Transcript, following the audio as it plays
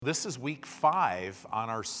This is week 5 on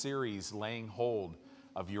our series, Laying Hold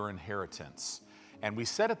of Your Inheritance. And we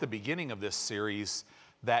said at the beginning of this series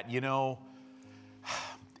that,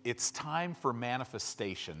 it's time for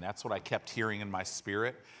manifestation. That's what I kept hearing in my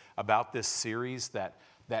spirit about this series, that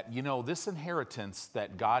this inheritance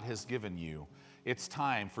that God has given you, it's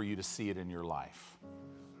time for you to see it in your life,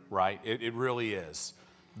 right? It really is.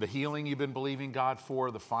 The healing you've been believing God for,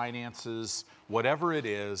 the finances, whatever it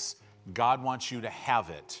is, God wants you to have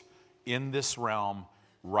it in this realm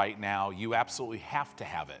right now. You absolutely have to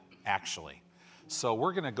have it, actually. So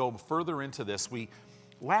we're going to go further into this.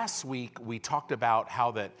 Last week, we talked about how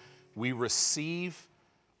that we receive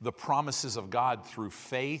the promises of God through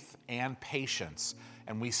faith and patience.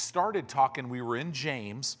 And we started talking, we were in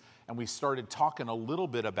James, and we started talking a little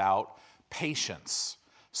bit about patience.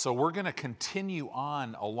 So we're going to continue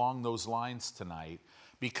on along those lines tonight.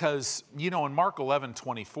 Because, in Mark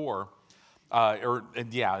 11:24,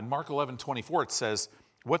 in Mark 11:24, it says,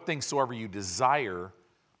 what things soever you desire,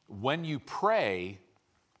 when you pray,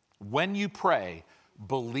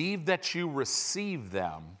 believe that you receive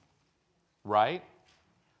them, right?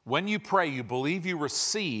 When you pray, you believe you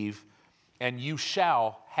receive, and you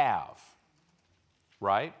shall have,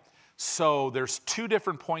 right? So there's two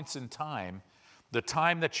different points in time. The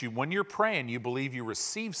time that when you're praying, you believe you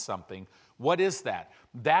receive something. What is that?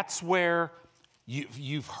 That's where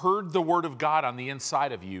you've heard the word of God on the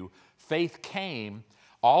inside of you. Faith came.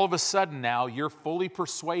 All of a sudden now you're fully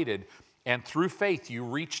persuaded. And through faith, you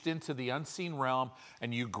reached into the unseen realm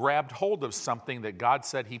and you grabbed hold of something that God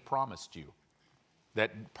said He promised you.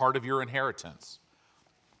 That part of your inheritance.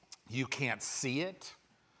 You can't see it,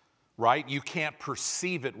 right? You can't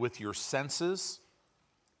perceive it with your senses.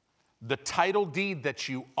 The title deed that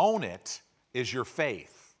you own it is your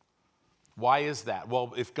faith. Why is that?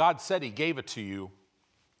 Well, if God said He gave it to you,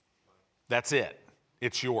 that's it.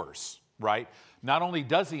 It's yours, right? Not only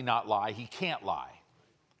does He not lie, He can't lie,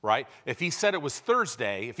 right? If He said it was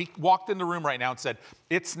Thursday, if He walked in the room right now and said,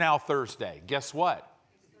 it's now Thursday, guess what?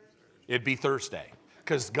 It'd be Thursday.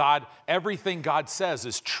 Because everything God says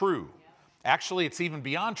is true. Actually, it's even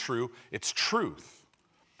beyond true. It's truth.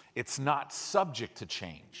 It's not subject to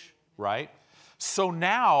change, right? So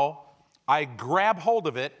now I grab hold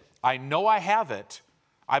of it. I know I have it.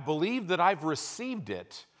 I believe that I've received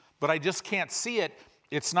it, but I just can't see it.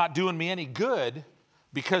 It's not doing me any good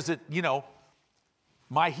because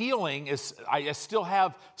my healing is, I still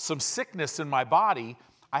have some sickness in my body.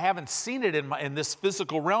 I haven't seen it in this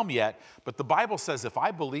physical realm yet, but the Bible says if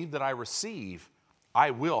I believe that I receive,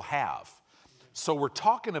 I will have. So we're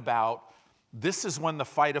talking about this is when the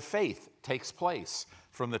fight of faith takes place.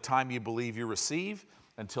 From the time you believe you receive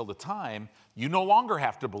until the time you no longer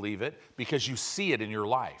have to believe it because you see it in your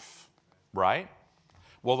life, right?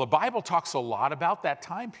 Well, the Bible talks a lot about that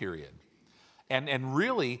time period. And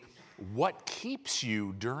really, what keeps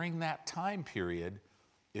you during that time period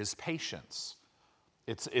is patience.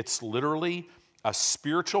 It's literally a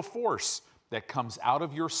spiritual force that comes out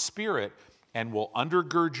of your spirit and will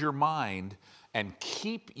undergird your mind and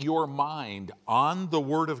keep your mind on the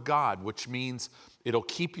Word of God, which means it'll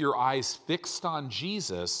keep your eyes fixed on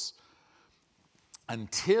Jesus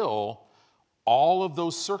until all of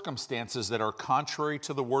those circumstances that are contrary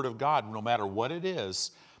to the Word of God, no matter what it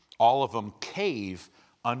is, all of them cave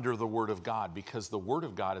under the Word of God because the Word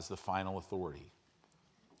of God is the final authority,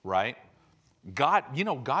 right? God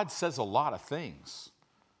says a lot of things.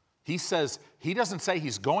 He doesn't say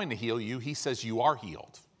He's going to heal you. He says you are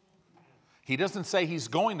healed. He doesn't say He's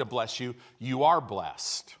going to bless you. You are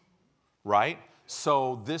blessed, right?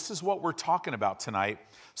 So this is what we're talking about tonight.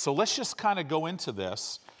 So let's just kind of go into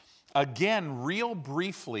this. Again, real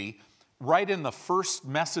briefly, right in the first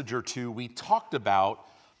message or two, we talked about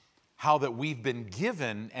how that we've been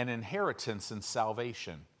given an inheritance in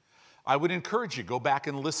salvation. I would encourage you, go back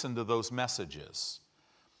and listen to those messages.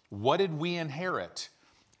 What did we inherit?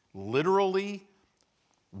 Literally,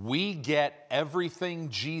 we get everything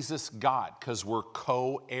Jesus got because we're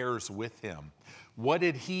co-heirs with Him. What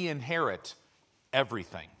did He inherit?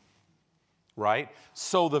 Everything, right?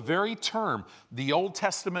 So the very term, the Old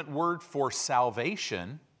Testament word for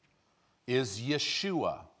salvation is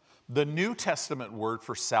Yeshua. The New Testament word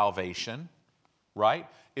for salvation, right,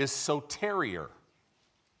 is soterior.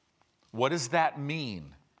 What does that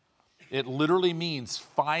mean? It literally means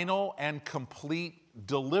final and complete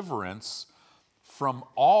deliverance from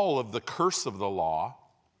all of the curse of the law,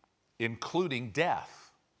 including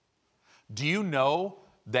death. Do you know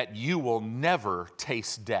that you will never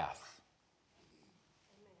taste death?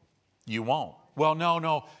 You won't. Well,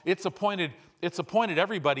 no, it's appointed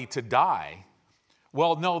everybody to die.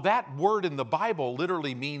 Well, no, that word in the Bible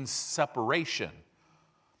literally means separation.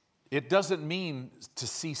 It doesn't mean to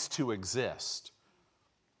cease to exist,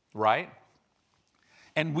 right?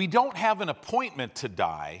 And we don't have an appointment to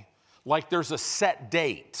die like there's a set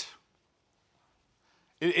date.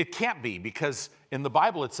 It can't be, because in the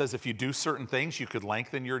Bible it says if you do certain things, you could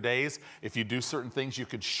lengthen your days. If you do certain things, you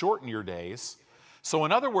could shorten your days. So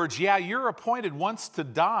in other words, yeah, you're appointed once to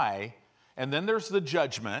die, and then there's the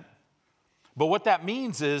judgment. But what that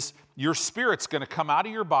means is your spirit's going to come out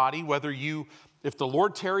of your body, if the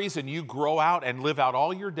Lord tarries and you grow out and live out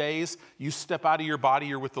all your days, you step out of your body,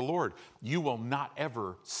 you're with the Lord. You will not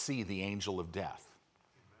ever see the angel of death.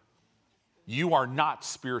 You are not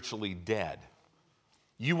spiritually dead.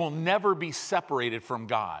 You will never be separated from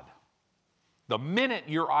God. The minute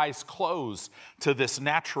your eyes close to this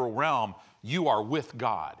natural realm, you are with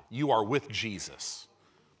God. You are with Jesus,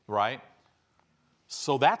 right?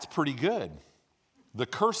 So that's pretty good. The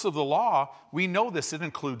curse of the law, we know this. It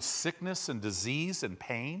includes sickness and disease and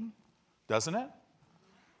pain, doesn't it?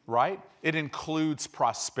 Right? It includes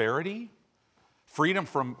prosperity, freedom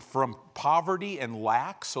from poverty and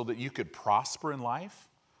lack so that you could prosper in life.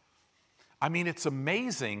 I mean, it's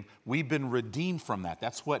amazing we've been redeemed from that.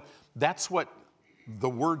 That's what the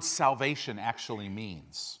word salvation actually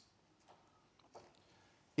means.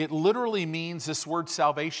 It literally means, this word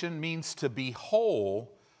salvation means to be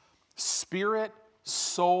whole, spirit,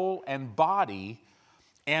 soul, and body,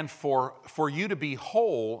 and for you to be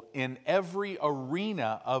whole in every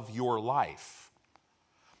arena of your life.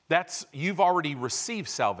 You've already received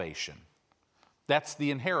salvation. That's the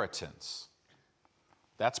inheritance.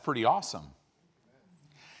 That's pretty awesome.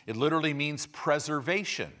 It literally means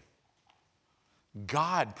preservation.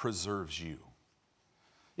 God preserves you.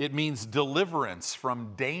 It means deliverance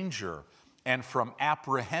from danger and from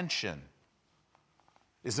apprehension.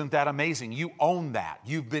 Isn't that amazing? You own that.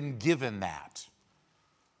 You've been given that.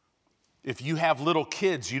 If you have little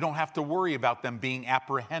kids, you don't have to worry about them being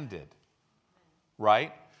apprehended,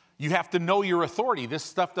 right? You have to know your authority. This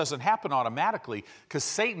stuff doesn't happen automatically because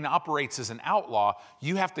Satan operates as an outlaw.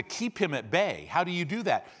 You have to keep him at bay. How do you do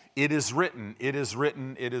that? It is written, it is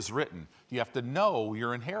written, it is written. You have to know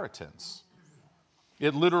your inheritance.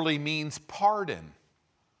 It literally means pardon.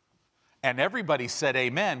 And everybody said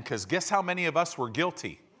amen, because guess how many of us were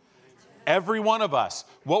guilty? Every one of us.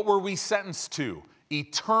 What were we sentenced to?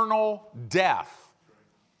 Eternal death.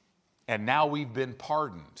 And now we've been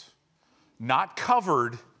pardoned. Not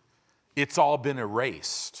covered, it's all been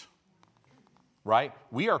erased. Right?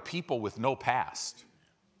 We are people with no past.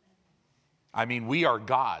 I mean, we are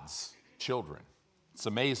God's children. It's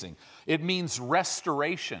amazing. It means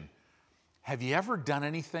restoration. Have you ever done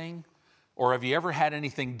anything, or have you ever had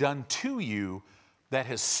anything done to you that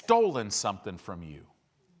has stolen something from you?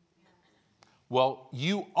 Well,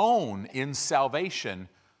 you own in salvation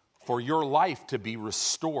for your life to be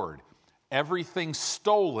restored. Everything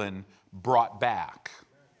stolen, brought back.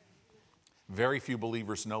 Very few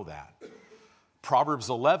believers know that. Proverbs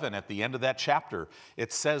 11, at the end of that chapter,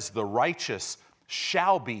 it says, the righteous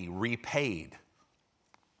shall be repaid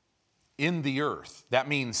in the earth. That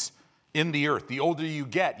means in the earth. The older you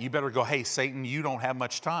get, you better go, hey, Satan, you don't have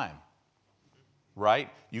much time, right?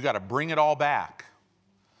 You got to bring it all back.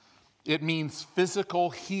 It means physical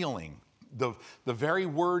healing. The very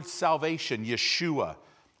word salvation, Yeshua,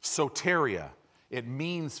 soteria, it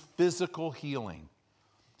means physical healing.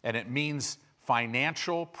 And it means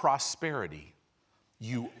financial prosperity.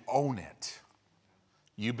 You own it.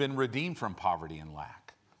 You've been redeemed from poverty and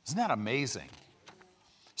lack. Isn't that amazing?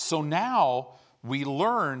 So now we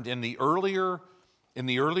learned in the earlier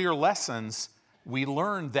lessons, we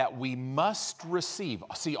learned that we must receive.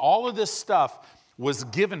 See, all of this stuff was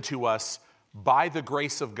given to us by the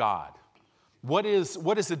grace of God. What is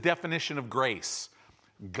the definition of grace?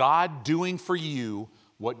 God doing for you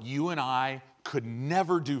what you and I could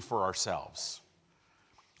never do for ourselves.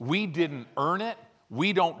 We didn't earn it.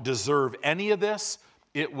 We don't deserve any of this.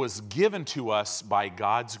 It was given to us by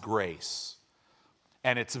God's grace.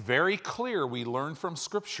 And it's very clear, we learn from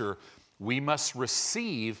Scripture, we must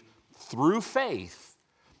receive through faith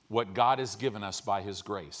what God has given us by His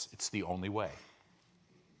grace. It's the only way.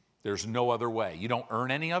 There's no other way. You don't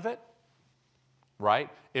earn any of it, right?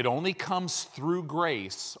 It only comes through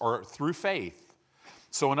grace or through faith.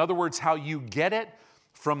 So in other words, how you get it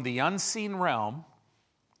from the unseen realm,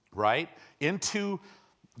 right, into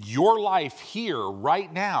your life here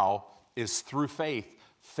right now is through faith.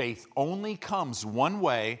 Faith only comes one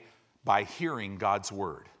way, by hearing God's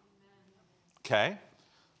word. Okay?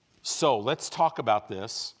 So let's talk about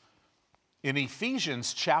this. In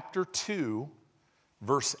Ephesians chapter 2,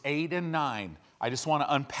 verse 8 and 9, I just want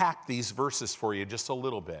to unpack these verses for you just a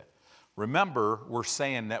little bit. Remember, we're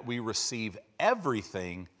saying that we receive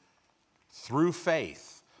everything through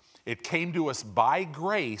faith. It came to us by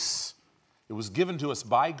grace. It was given to us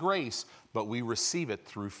by grace, but we receive it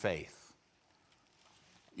through faith.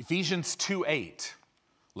 Ephesians 2:8.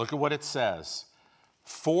 Look at what it says.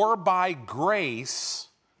 For by grace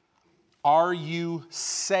are you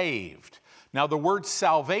saved. Now, the word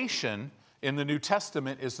salvation in the New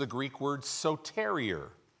Testament is the Greek word soterior.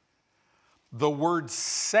 The word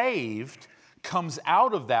saved comes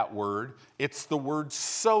out of that word. It's the word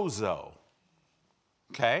sozo.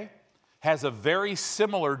 Okay? Has a very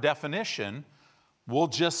similar definition. We'll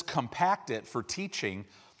just compact it for teaching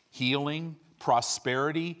healing,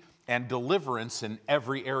 prosperity, and deliverance in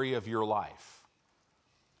every area of your life.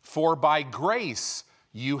 For by grace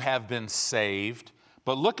you have been saved,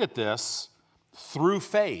 but look at this, through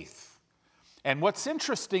faith. And what's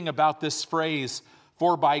interesting about this phrase,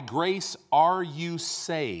 for by grace are you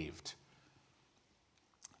saved?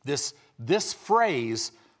 This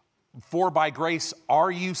phrase, for by grace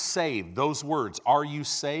are you saved, those words, are you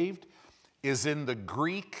saved, is in the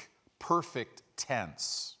Greek perfect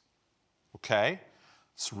tense. Okay?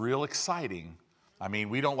 It's real exciting. I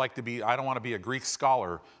mean, I don't want to be a Greek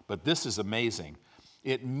scholar, but this is amazing.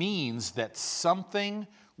 It means that something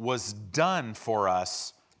was done for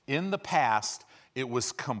us in the past, it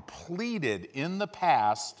was completed in the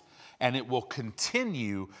past, and it will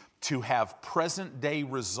continue to have present day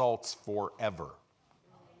results forever.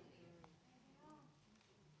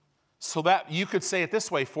 So that you could say it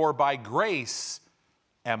this way, for by grace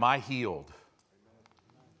am I healed.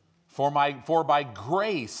 For by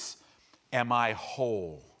grace am I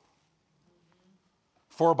whole.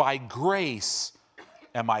 For by grace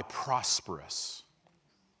am I prosperous.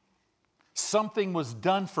 Something was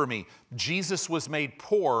done for me. Jesus was made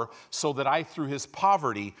poor so that I, through his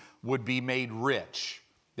poverty, would be made rich.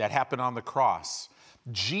 That happened on the cross.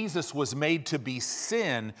 Jesus was made to be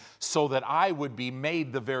sin so that I would be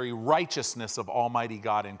made the very righteousness of Almighty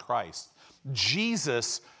God in Christ.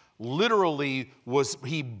 Jesus literally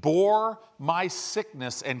he bore my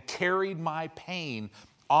sickness and carried my pain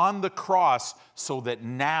on the cross so that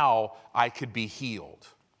now I could be healed.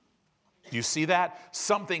 Do you see that?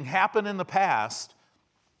 Something happened in the past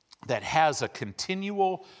that has a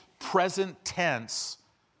continual present tense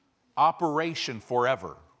operation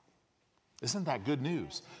forever. Isn't that good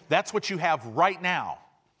news? That's what you have right now.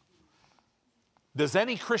 Does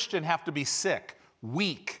any Christian have to be sick,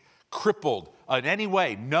 weak, crippled in any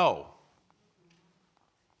way? No.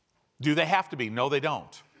 Do they have to be? No, they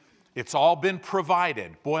don't. It's all been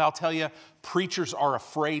provided. Boy, I'll tell you, preachers are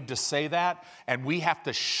afraid to say that, and we have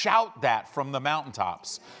to shout that from the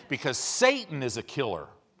mountaintops because Satan is a killer.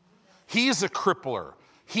 He's a crippler.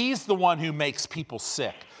 He's the one who makes people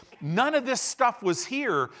sick. None of this stuff was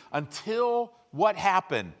here until what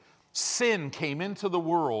happened? Sin came into the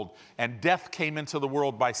world, and death came into the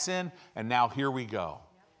world by sin, and now here we go.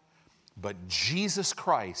 But Jesus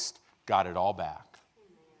Christ got it all back.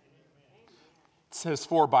 It says,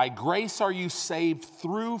 for by grace are you saved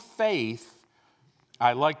through faith.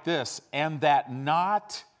 I like this, and that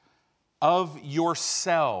not of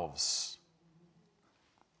yourselves.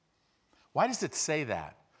 Why does it say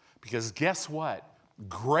that? Because guess what?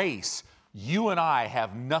 Grace, you and I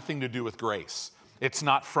have nothing to do with grace. It's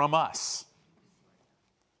not from us.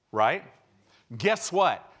 Right? Guess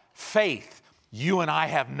what? Faith, you and I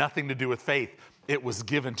have nothing to do with faith. It was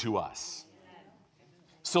given to us.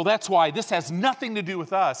 So that's why this has nothing to do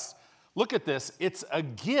with us. Look at this. It's a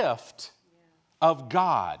gift of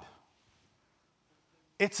God.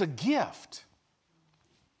 It's a gift.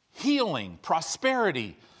 Healing,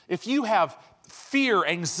 prosperity. If you have fear,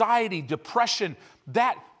 anxiety, depression,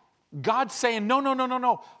 that God's saying,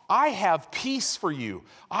 no. I have peace for you.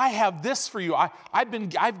 I have this for you.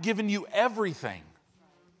 I've given you everything.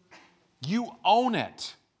 You own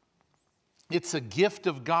it. It's a gift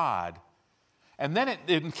of God. And then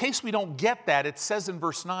in case we don't get that, it says in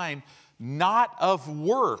verse 9, not of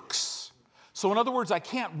works. So in other words, I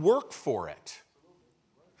can't work for it.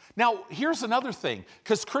 Now, here's another thing,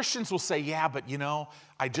 because Christians will say, yeah, but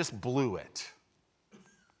I just blew it.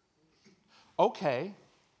 Okay.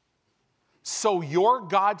 So you're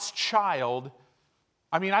God's child.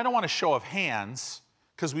 I don't want a show of hands,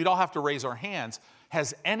 because we'd all have to raise our hands.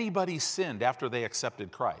 Has anybody sinned after they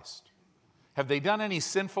accepted Christ? Have they done any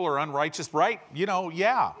sinful or unrighteous? Right?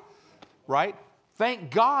 Yeah. Right?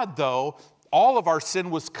 Thank God, though, all of our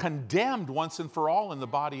sin was condemned once and for all in the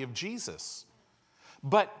body of Jesus.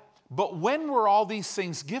 But when were all these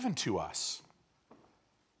things given to us?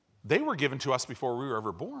 They were given to us before we were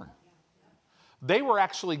ever born. They were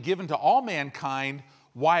actually given to all mankind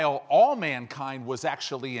while all mankind was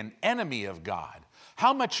actually an enemy of God.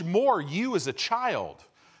 How much more you as a child?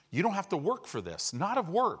 You don't have to work for this, not of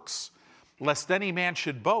works, lest any man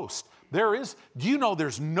should boast. Do you know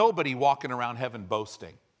there's nobody walking around heaven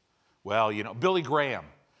boasting? Well, Billy Graham.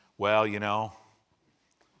 Well,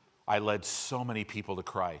 I led so many people to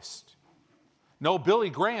Christ. No, Billy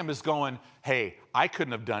Graham is going, hey, I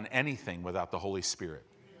couldn't have done anything without the Holy Spirit.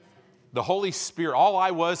 The Holy Spirit,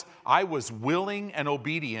 I was willing and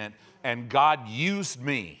obedient, and God used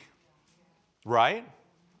me. Right?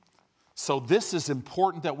 So this is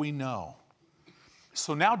important that we know.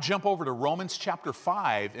 So now jump over to Romans chapter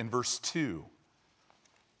 5 and verse 2.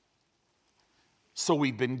 So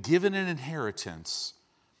we've been given an inheritance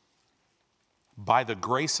by the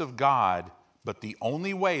grace of God, but the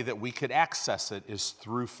only way that we could access it is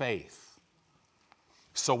through faith.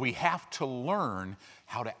 So we have to learn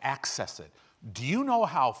how to access it. Do you know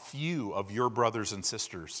how few of your brothers and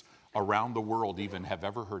sisters around the world even have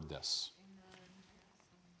ever heard this?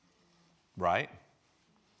 Right?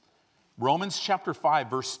 Romans chapter 5,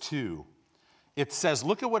 verse 2. It says,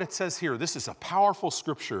 look at what it says here. This is a powerful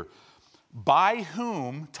scripture. By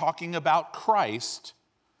whom, talking about Christ,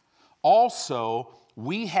 also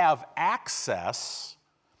we have access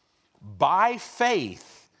by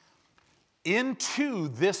faith into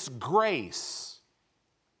this grace,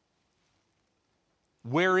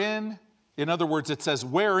 wherein, in other words, it says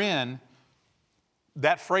wherein,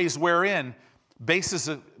 that phrase wherein,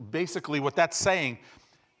 basically what that's saying,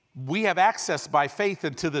 we have access by faith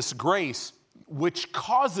into this grace, which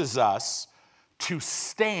causes us to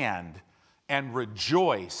stand and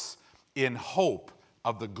rejoice in hope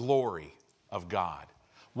of the glory of God.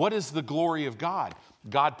 What is the glory of God?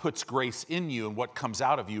 God puts grace in you, and what comes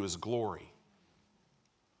out of you is glory.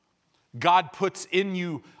 God puts in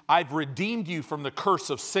you, I've redeemed you from the curse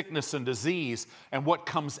of sickness and disease, and what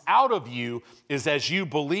comes out of you is as you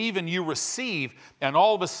believe and you receive, and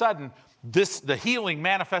all of a sudden, the healing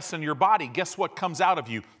manifests in your body. Guess what comes out of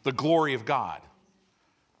you? The glory of God.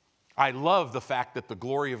 I love the fact that the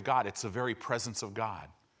glory of God, it's the very presence of God.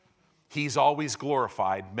 He's always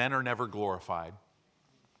glorified. Men are never glorified.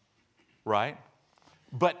 Right?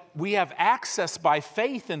 But we have access by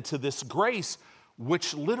faith into this grace,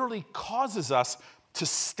 which literally causes us to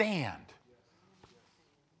stand.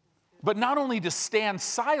 But not only to stand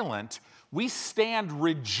silent, we stand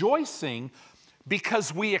rejoicing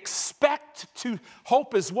because we expect to,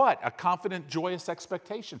 hope is what? A confident, joyous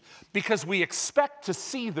expectation. Because we expect to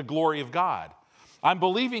see the glory of God. I'm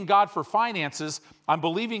believing God for finances. I'm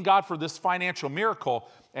believing God for this financial miracle.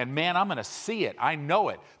 And man, I'm going to see it. I know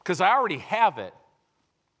it. Because I already have it.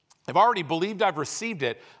 I've already believed I've received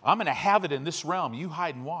it. I'm going to have it in this realm. You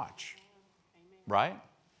hide and watch. Right?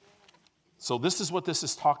 So this is what this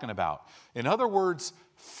is talking about. In other words,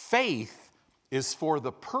 faith is for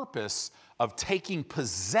the purpose of taking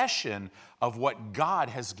possession of what God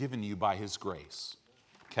has given you by His grace.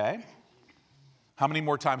 Okay? How many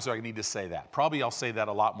more times do I need to say that? Probably I'll say that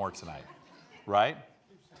a lot more tonight. Right?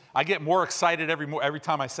 I get more excited every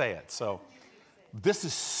time I say it. So this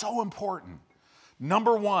is so important.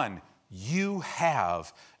 Number one, you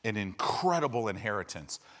have an incredible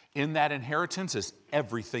inheritance. In that inheritance is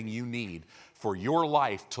everything you need for your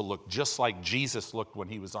life to look just like Jesus looked when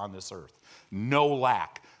He was on this earth. No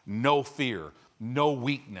lack, no fear, no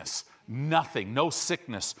weakness, nothing, no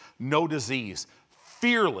sickness, no disease.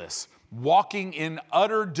 Fearless, walking in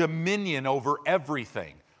utter dominion over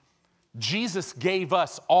everything. Jesus gave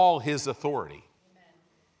us all His authority.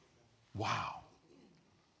 Wow.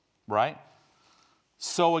 Right?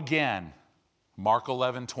 So again, Mark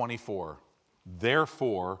 11:24.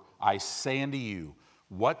 Therefore, I say unto you,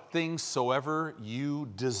 what things soever you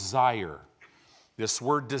desire. This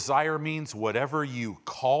word desire means whatever you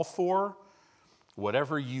call for,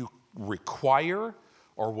 whatever you require,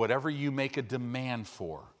 or whatever you make a demand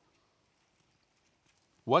for.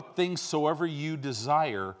 What things soever you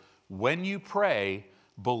desire, when you pray,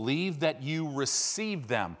 believe that you receive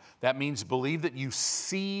them. That means believe that you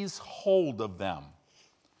seize hold of them,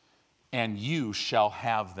 and you shall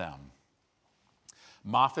have them.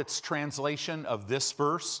 Moffat's translation of this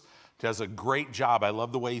verse does a great job. I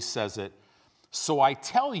love the way he says it. So I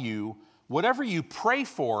tell you, whatever you pray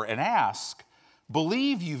for and ask,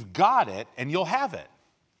 believe you've got it and you'll have it.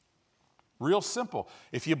 Real simple.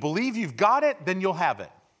 If you believe you've got it, then you'll have it.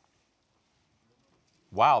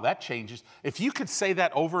 Wow, that changes. If you could say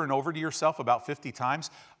that over and over to yourself about 50 times,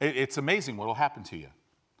 it's amazing what will happen to you.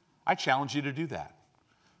 I challenge you to do that.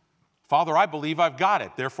 Father, I believe I've got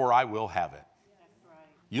it, therefore I will have it.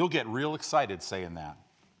 You'll get real excited saying that.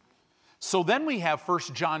 So then we have 1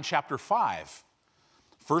 John chapter 5.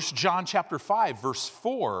 1 John chapter 5, verse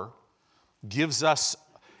 4 gives us,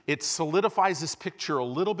 it solidifies this picture a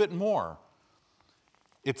little bit more.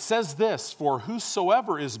 It says this, for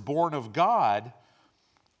whosoever is born of God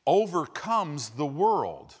overcomes the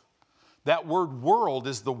world. That word world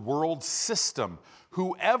is the world system.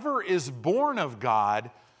 Whoever is born of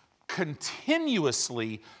God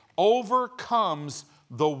continuously overcomes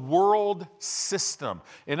the world system.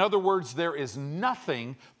 In other words, there is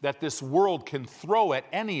nothing that this world can throw at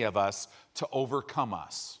any of us to overcome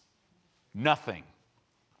us. Nothing.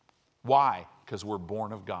 Why? Because we're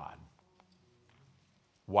born of God.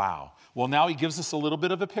 Wow. Well, now he gives us a little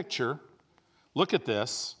bit of a picture. Look at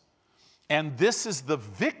this. And this is the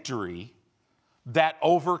victory that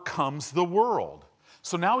overcomes the world.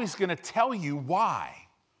 So now he's going to tell you why.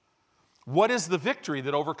 What is the victory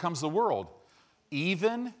that overcomes the world?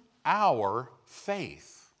 Even our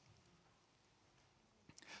faith.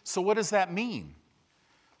 So what does that mean?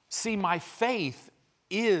 See, my faith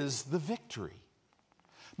is the victory.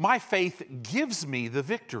 My faith gives me the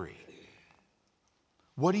victory.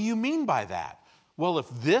 What do you mean by that? Well, if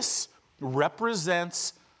this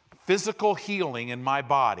represents physical healing in my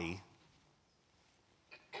body,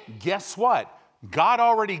 guess what? God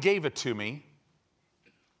already gave it to me,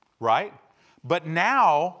 right? But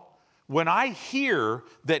now, when I hear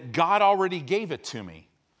that God already gave it to me,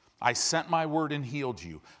 I sent my word and healed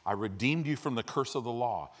you. I redeemed you from the curse of the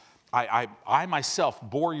law. I myself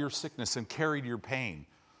bore your sickness and carried your pain,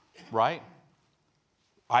 right?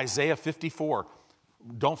 Isaiah 54.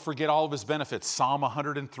 Don't forget all of his benefits. Psalm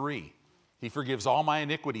 103. He forgives all my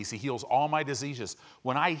iniquities. He heals all my diseases.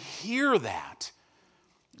 When I hear that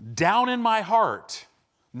down in my heart,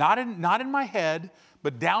 not in my head,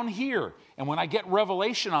 but down here, and when I get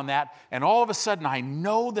revelation on that, and all of a sudden I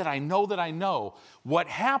know that I know that I know, what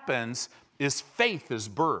happens is faith is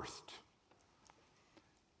birthed.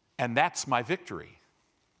 And that's my victory.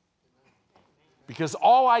 Because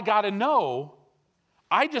all I got to know,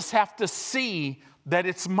 I just have to see that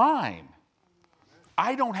it's mine.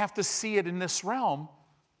 I don't have to see it in this realm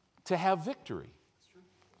to have victory.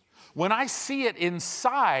 When I see it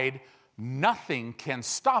inside, nothing can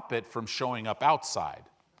stop it from showing up outside.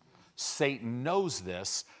 Satan knows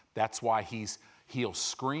this. That's why he'll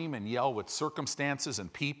scream and yell with circumstances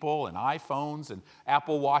and people and iPhones and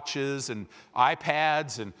Apple Watches and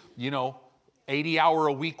iPads and,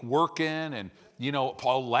 80-hour-a-week working and,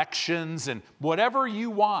 elections and whatever you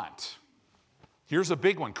want. Here's a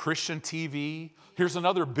big one, Christian TV. Here's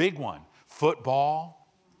another big one, football.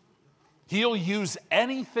 He'll use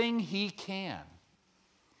anything he can.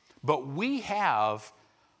 But we have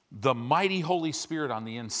the mighty Holy Spirit on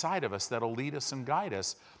the inside of us that'll lead us and guide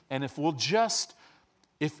us. And if we'll just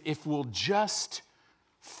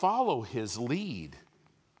follow his lead,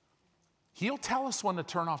 he'll tell us when to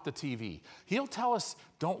turn off the TV. He'll tell us,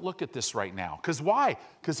 don't look at this right now. Because why?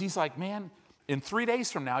 Because he's like, man, in 3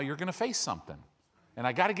 days from now, you're going to face something. And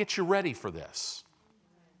I got to get you ready for this.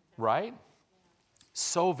 Right?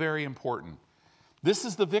 So very important. This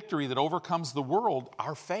is the victory that overcomes the world,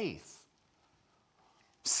 our faith.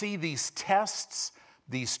 See, these tests,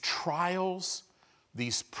 these trials,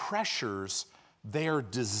 these pressures, they are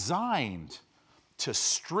designed to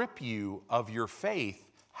strip you of your faith.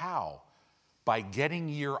 How? By getting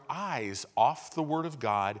your eyes off the Word of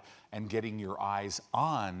God and getting your eyes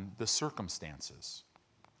on the circumstances.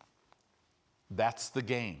 That's the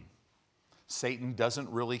game. Satan doesn't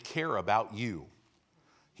really care about you.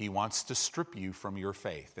 He wants to strip you from your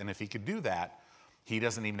faith. And if he could do that, he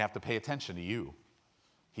doesn't even have to pay attention to you.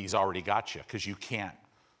 He's already got you because you can't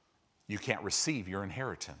receive your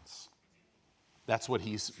inheritance. That's what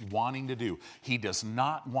he's wanting to do. He does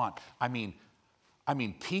not want, I mean,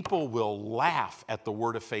 people will laugh at the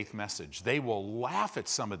Word of Faith message. They will laugh at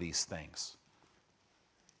some of these things.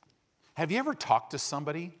 Have you ever talked to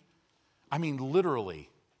somebody? Literally.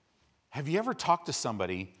 Have you ever talked to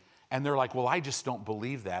somebody and they're like, well, I just don't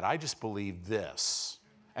believe that. I just believe this.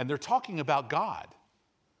 And they're talking about God.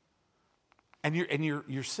 And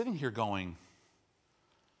you're sitting here going,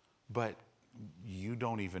 but you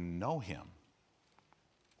don't even know him.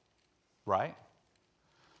 Right?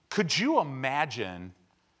 Could you imagine,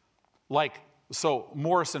 so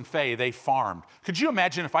Morris and Faye, they farmed. Could you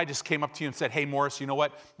imagine if I just came up to you and said, hey, Morris, you know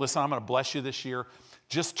what? Listen, I'm going to bless you this year.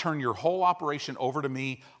 Just turn your whole operation over to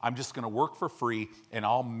me. I'm just going to work for free, and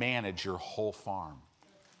I'll manage your whole farm.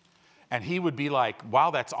 And he would be like,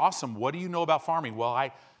 wow, that's awesome. What do you know about farming? Well,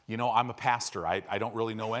 I'm a pastor. I don't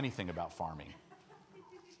really know anything about farming.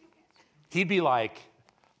 He'd be like,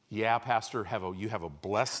 yeah, Pastor, you have a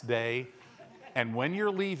blessed day. And when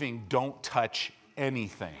you're leaving, don't touch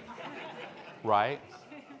anything, right?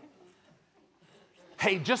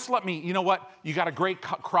 Hey, just let me, you know what? You got a great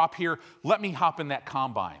crop here. Let me hop in that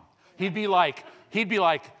combine. He'd be like,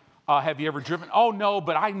 have you ever driven? Oh, no,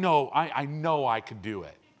 but I know I could do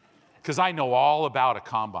it because I know all about a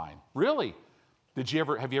combine. Really?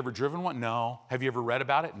 Have you ever driven one? No. Have you ever read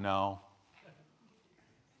about it? No.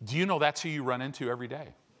 Do you know that's who you run into every day?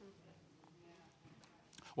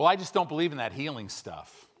 Well, I just don't believe in that healing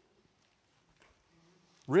stuff.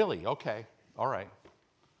 Really? Okay. All right.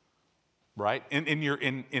 Right?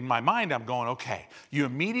 In my mind, I'm going, okay. You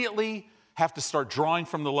immediately have to start drawing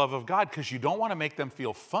from the love of God because you don't want to make them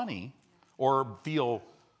feel funny or feel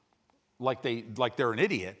like they're an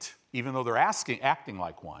idiot, even though they're acting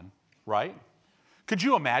like one, right? Could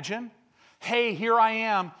you imagine? Hey, here I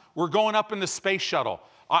am. We're going up in the space shuttle.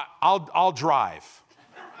 I'll drive.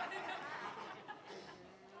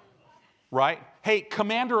 Right? Hey,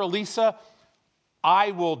 Commander Elisa,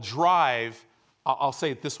 I will drive. I'll say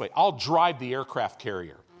it this way. I'll drive the aircraft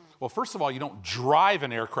carrier. Well, first of all, you don't drive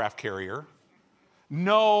an aircraft carrier.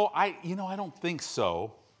 No, I don't think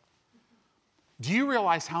so. Do you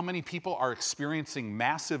realize how many people are experiencing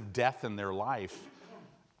massive death in their life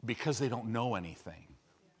because they don't know anything?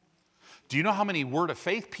 Do you know how many Word of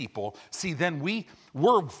Faith people, see, then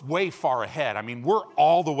we're way far ahead. I mean, we're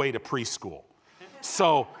all the way to preschool.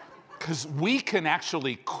 So, because we can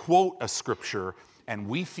actually quote a scripture and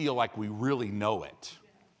we feel like we really know it,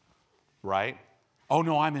 right? Oh,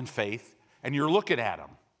 no, I'm in faith. And you're looking at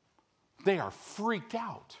them. They are freaked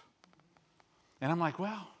out. And I'm like,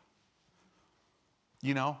 well,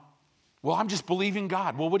 I'm just believing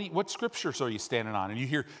God. Well, what scriptures are you standing on? And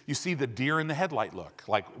you see the deer in the headlight look.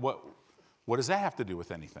 Like, what does that have to do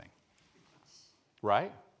with anything?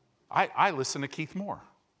 Right? I listen to Keith Moore.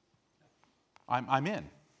 I'm in.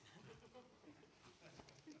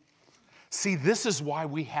 See, this is why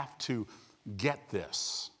we have to get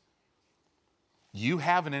this. You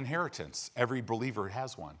have an inheritance. Every believer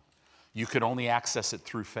has one. You can only access it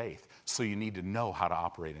through faith. So you need to know how to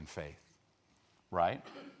operate in faith. Right?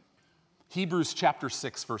 Hebrews chapter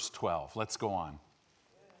 6, verse 12. Let's go on.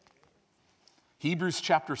 Hebrews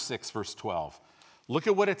chapter 6, verse 12. Look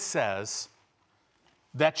at what it says.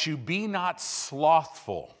 That you be not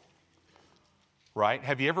slothful. Right?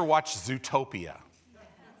 Have you ever watched Zootopia?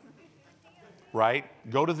 Right?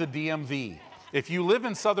 Go to the DMV. If you live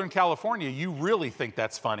in Southern California, you really think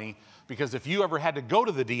that's funny because if you ever had to go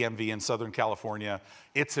to the DMV in Southern California,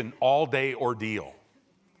 it's an all-day ordeal,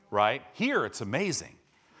 right? Here, it's amazing.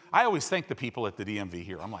 I always thank the people at the DMV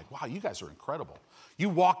here. I'm like, wow, you guys are incredible. You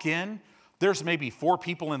walk in, there's maybe 4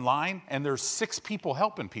 people in line, and there's 6 people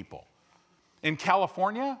helping people. In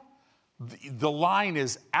California, the line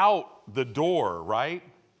is out the door, right?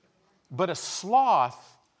 But a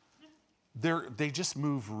sloth, they just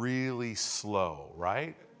move really slow,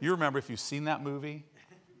 right? You remember if you've seen that movie?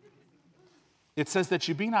 It says that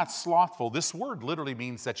you be not slothful. This word literally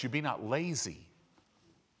means that you be not lazy,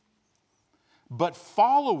 but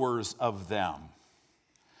followers of them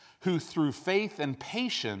who through faith and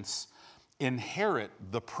patience inherit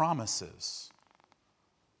the promises.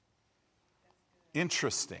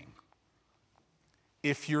 Interesting.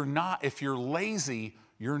 If you're lazy,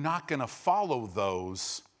 you're not going to follow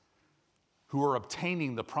those who are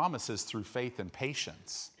obtaining the promises through faith and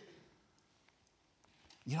patience.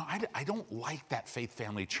 I don't like that Faith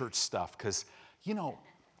Family Church stuff because,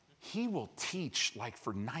 he will teach like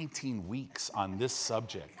for 19 weeks on this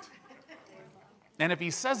subject. And if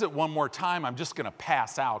he says it one more time, I'm just going to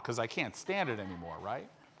pass out because I can't stand it anymore, right?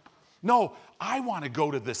 No, I want to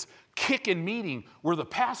go to this kicking meeting where the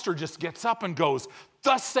pastor just gets up and goes,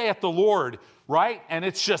 "Thus saith the Lord," right? And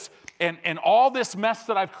it's just, and all this mess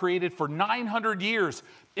that I've created for 900 years,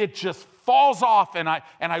 it just falls off and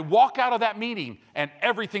I walk out of that meeting and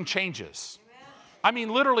everything changes. I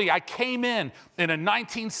mean, literally, I came in a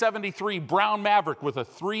 1973 Brown Maverick with a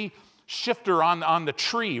 3 shifter on the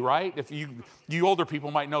tree, right? If you older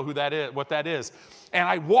people might know what that is. And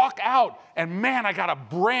I walk out, and man, I got a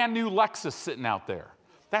brand new Lexus sitting out there.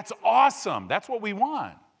 That's awesome. That's what we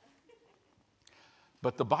want.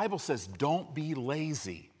 But the Bible says, don't be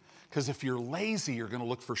lazy. Because if you're lazy, you're going to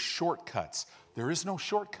look for shortcuts. There is no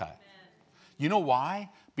shortcut. Amen. You know why?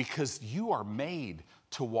 Because you are made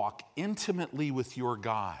to walk intimately with your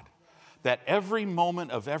God. That every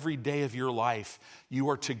moment of every day of your life, you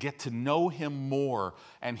are to get to know Him more,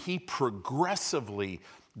 and He progressively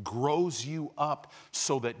grows you up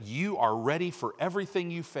so that you are ready for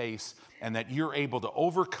everything you face and that you're able to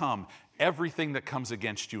overcome everything that comes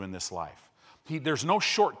against you in this life. There's no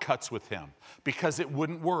shortcuts with Him because it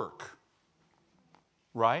wouldn't work.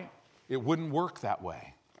 right? It wouldn't work that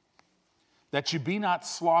way. That you be not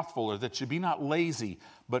slothful, or that you be not lazy,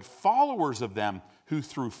 but followers of them who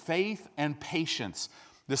through faith and patience,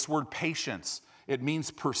 this word patience, it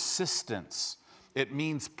means persistence. It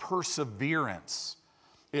means perseverance.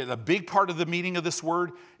 A big part of the meaning of this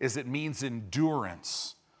word is it means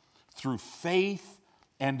endurance. Through faith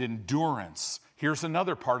and endurance. Here's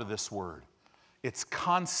another part of this word. It's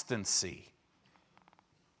constancy.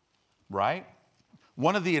 Right?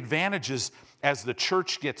 One of the advantages as the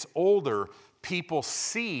church gets older, people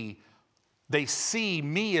see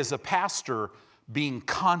me as a pastor being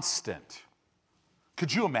constant.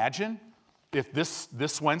 Could you imagine if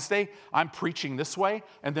this Wednesday I'm preaching this way,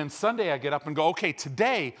 and then Sunday I get up and go, okay,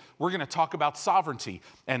 today we're going to talk about sovereignty.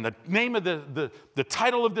 And the name of the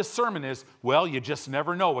title of this sermon is, well, you just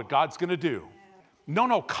never know what God's going to do.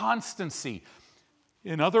 No, constancy.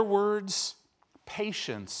 In other words,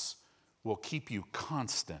 patience will keep you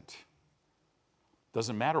constant.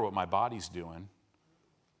 Doesn't matter what my body's doing.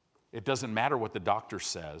 It doesn't matter what the doctor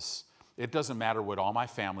says. It doesn't matter what all my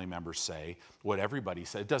family members say, what everybody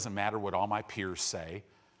says. It doesn't matter what all my peers say.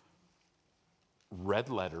 Red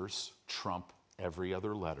letters trump every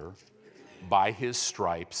other letter. By his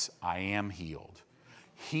stripes, I am healed.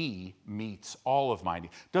 He meets all of my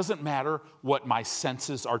needs. Doesn't matter what my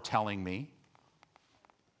senses are telling me.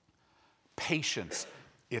 Patience.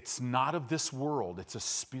 It's not of this world. It's a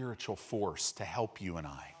spiritual force to help you and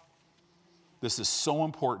I. This is so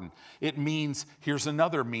important. It means, here's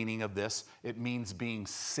another meaning of this. It means being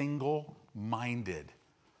single-minded.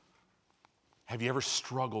 Have you ever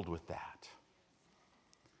struggled with that?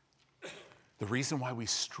 The reason why we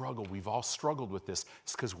struggle, we've all struggled with this,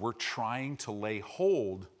 is because we're trying to lay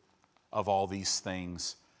hold of all these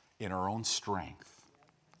things in our own strength,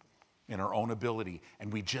 in our own ability,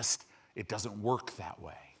 and it doesn't work that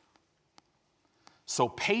way. So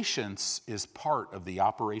patience is part of the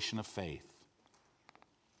operation of faith.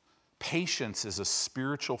 Patience is a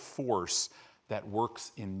spiritual force that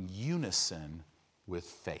works in unison with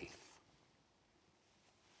faith.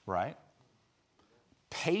 Right?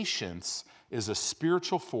 Patience is a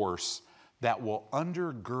spiritual force that will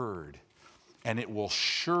undergird and it will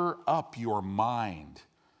shore up your mind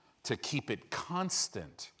to keep it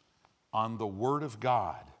constant on the Word of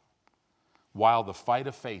God while the fight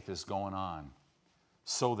of faith is going on.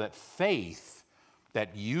 So that faith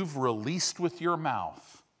that you've released with your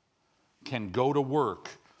mouth can go to work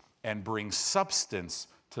and bring substance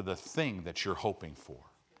to the thing that you're hoping for.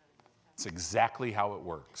 It's exactly how it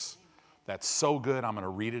works. That's so good, I'm going to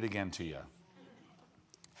read it again to you.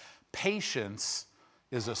 Patience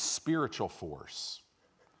is a spiritual force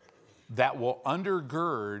that will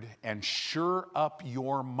undergird and shore up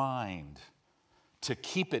your mind to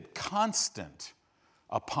keep it constant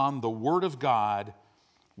upon the Word of God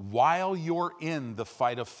while you're in the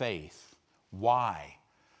fight of faith. Why?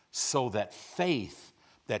 So that faith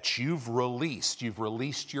that you've released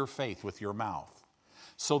your faith with your mouth,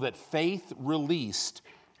 so that faith released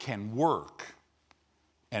can work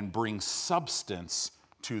and bring substance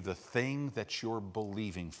to the thing that you're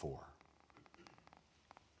believing for.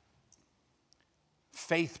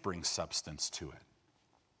 Faith brings substance to it,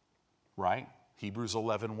 right? Hebrews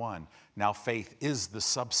 11:1. Now faith is the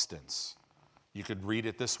substance. You could read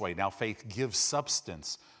it this way. Now faith gives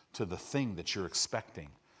substance to the thing that you're expecting.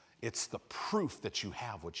 It's the proof that you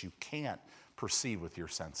have what you can't perceive with your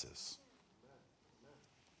senses.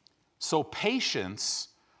 So patience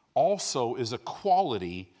also is a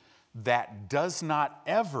quality that does not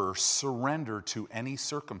ever surrender to any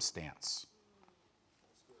circumstance.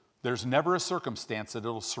 There's never a circumstance that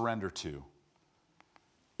it'll surrender to.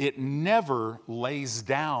 It never lays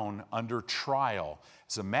down under trial.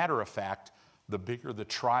 As a matter of fact, the bigger the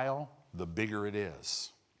trial, the bigger it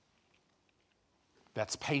is.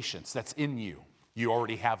 That's patience. That's in you. You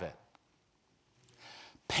already have it.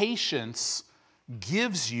 Patience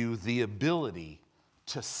gives you the ability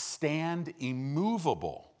to stand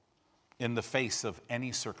immovable in the face of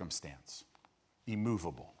any circumstance.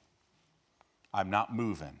 Immovable. I'm not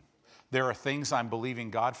moving. There are things I'm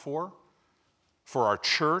believing God for our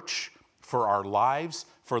church, for our lives,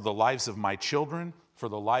 for the lives of my children, for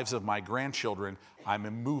the lives of my grandchildren. I'm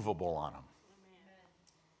immovable on them.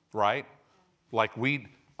 Right? Like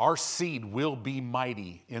our seed will be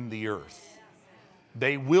mighty in the earth.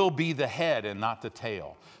 They will be the head and not the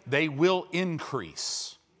tail. They will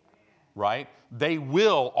increase, right? They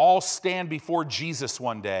will all stand before Jesus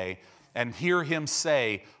one day and hear him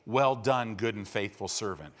say, well done, good and faithful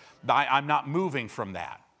servant. I'm not moving from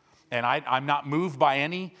that. And I'm not moved by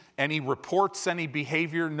any reports, any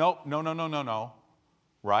behavior. No.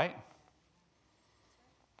 Right?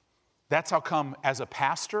 That's how come, as a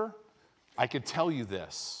pastor, I could tell you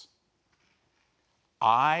this.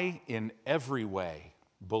 I, in every way,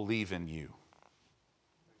 believe in you.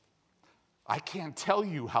 I can't tell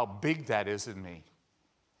you how big that is in me.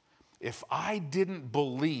 If I didn't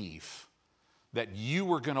believe that you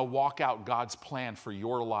were going to walk out God's plan for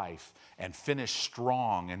your life and finish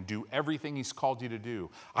strong and do everything He's called you to do,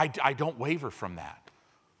 I don't waver from that.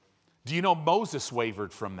 Do you know Moses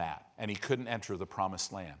wavered from that and he couldn't enter the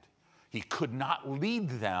promised land? He could not lead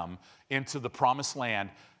them into the promised land.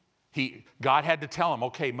 God had to tell him,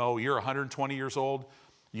 okay, Mo, you're 120 years old.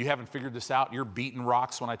 You haven't figured this out. You're beating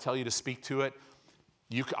rocks when I tell you to speak to it.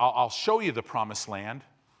 I'll show you the promised land.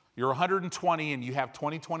 You're 120 and you have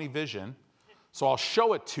 20/20 vision. So I'll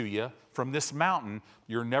show it to you from this mountain.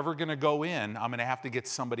 You're never going to go in. I'm going to have to get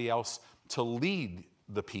somebody else to lead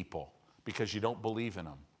the people because you don't believe in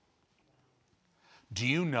them. Do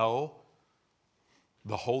you know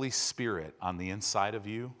the Holy Spirit on the inside of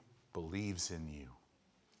you believes in you?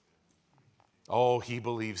 Oh, He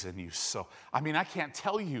believes in you. So, I can't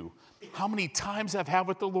tell you how many times I've had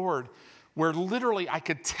with the Lord where literally I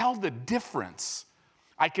could tell the difference.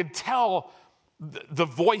 I could tell the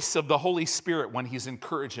voice of the Holy Spirit when He's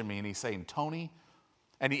encouraging me and He's saying, Tony,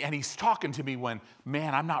 and He's talking to me when,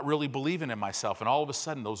 man, I'm not really believing in myself. And all of a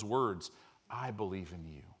sudden those words, I believe in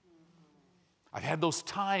you. I've had those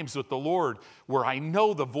times with the Lord where I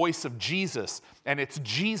know the voice of Jesus and it's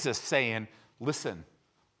Jesus saying, listen,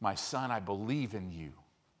 my son, I believe in you.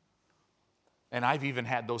 And I've even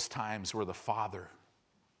had those times where the Father,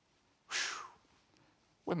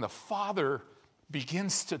 when the Father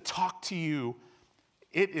begins to talk to you,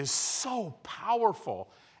 it is so powerful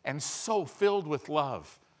and so filled with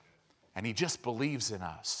love. And He just believes in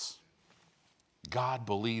us. God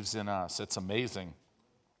believes in us. It's amazing.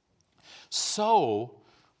 So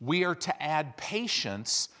we are to add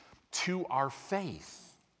patience to our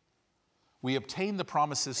faith. We obtain the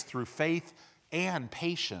promises through faith and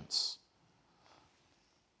patience.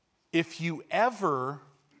 If you ever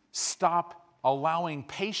stop allowing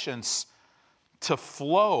patience to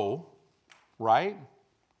flow, right?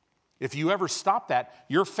 If you ever stop that,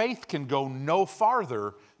 your faith can go no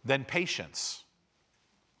farther than patience.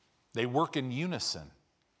 They work in unison.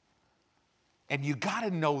 And you got to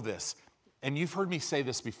know this. And you've heard me say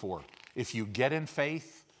this before. If you get in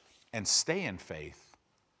faith and stay in faith,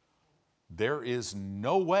 there is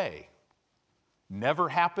no way, never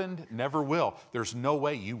happened, never will, there's no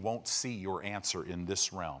way you won't see your answer in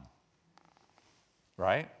this realm.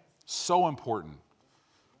 Right? So important.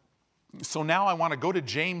 So now I want to go to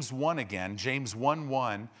James 1 again, James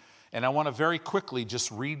 1:1, and I want to very quickly just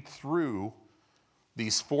read through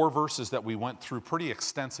these 4 verses that we went through pretty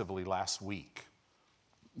extensively last week.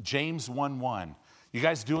 James 1:1. You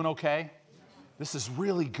guys doing okay? This is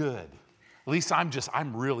really good. At least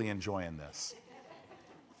I'm really enjoying this.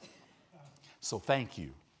 So thank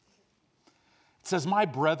you. It says, my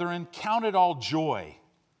brethren, count it all joy.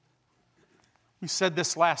 We said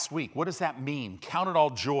this last week. What does that mean? Count it all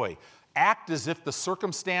joy. Act as if the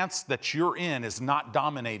circumstance that you're in is not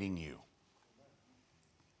dominating you.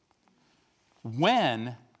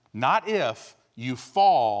 When, not if, you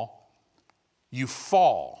fall, you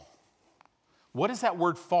fall. What does that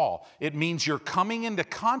word fall? It means you're coming into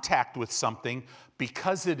contact with something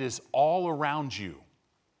because it is all around you.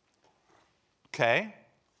 Okay?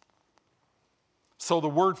 So the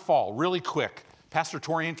word fall, really quick. Pastor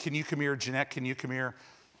Torian, can you come here? Jeanette, can you come here?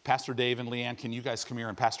 Pastor Dave and Leanne, can you guys come here?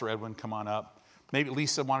 And Pastor Edwin, come on up. Maybe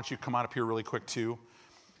Lisa, why don't you come on up here really quick too?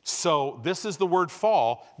 So this is the word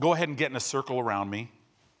fall. Go ahead and get in a circle around me.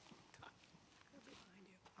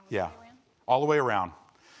 Yeah, all the way around.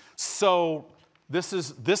 So this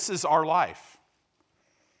is our life.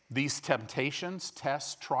 These temptations,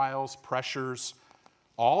 tests, trials, pressures,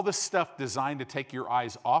 all the stuff designed to take your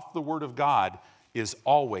eyes off the Word of God is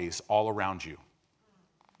always all around you.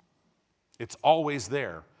 It's always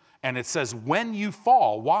there. And it says, when you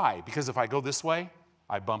fall, why? Because if I go this way,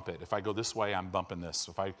 I bump it. If I go this way, I'm bumping this.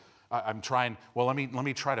 If I'm trying, well, let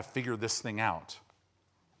me try to figure this thing out.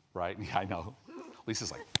 Right? Yeah, I know.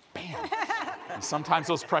 Lisa's like, bam. And sometimes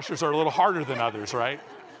those pressures are a little harder than others, right?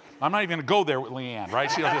 I'm not even going to go there with Leanne,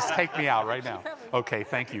 right? She'll just take me out right now. Okay,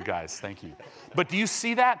 thank you, guys. Thank you. But do you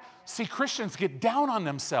see that? See, Christians get down on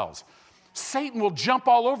themselves. Satan will jump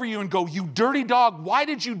all over you and go, you dirty dog, why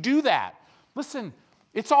did you do that? Listen,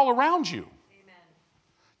 it's all around you. Amen.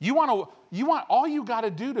 You want all you got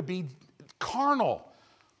to do to be carnal,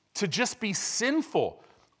 to just be sinful.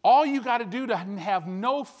 All you got to do to have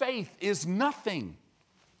no faith is nothing.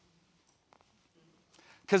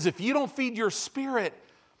 Because if you don't feed your spirit,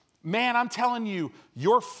 Man, I'm telling you,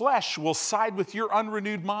 your flesh will side with your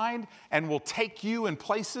unrenewed mind and will take you in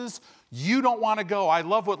places you don't want to go. I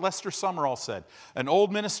love what Lester Summerall said, an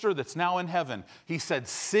old minister that's now in heaven. He said,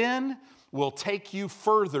 sin will take you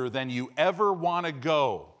further than you ever want to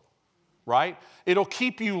go, right? It'll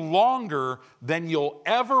keep you longer than you'll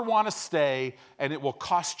ever want to stay, and it will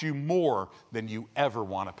cost you more than you ever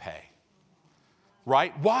want to pay,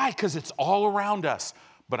 right? Why? Because it's all around us.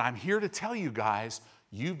 But I'm here to tell you guys,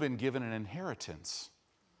 you've been given an inheritance.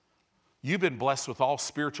 You've been blessed with all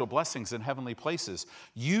spiritual blessings in heavenly places.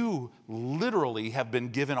 You literally have been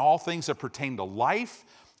given all things that pertain to life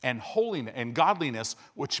and holiness and godliness,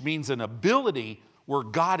 which means an ability where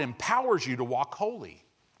God empowers you to walk holy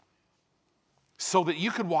so that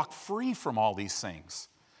you could walk free from all these things.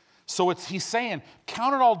 So he's saying,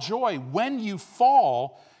 count it all joy when you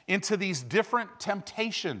fall into these different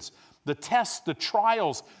temptations, the tests, the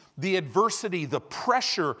trials, the adversity, the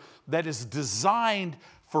pressure that is designed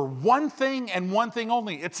for one thing and one thing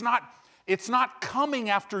only. It's not coming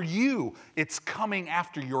after you, it's coming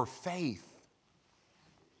after your faith.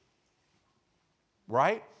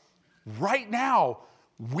 Right? Right now,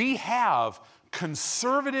 we have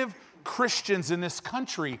conservative Christians in this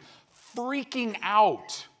country freaking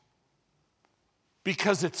out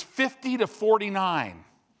because it's 50 to 49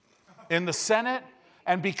 in the Senate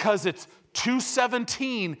and because it's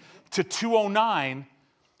 217 to 209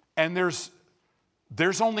 and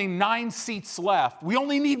there's only 9 seats left. We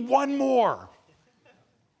only need one more.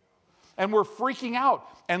 And we're freaking out.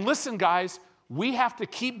 And listen, guys, we have to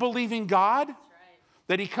keep believing God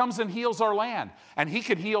that he comes and heals our land. And he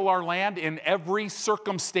can heal our land in every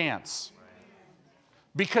circumstance.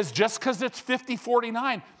 Because just because it's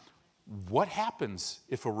 50-49, what happens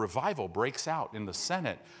if a revival breaks out in the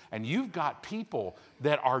Senate and you've got people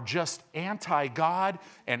that are just anti-God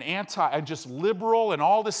and just liberal and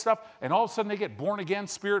all this stuff, and all of a sudden they get born again,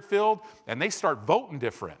 spirit-filled, and they start voting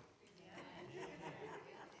different?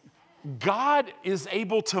 God is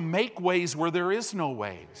able to make ways where there is no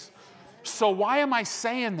ways. So why am I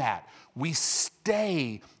saying that? We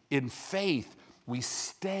stay in faith. We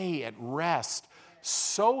stay at rest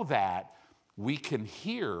so that we can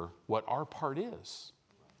hear what our part is.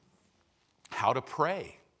 How to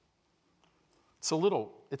pray. It's a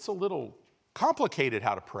little complicated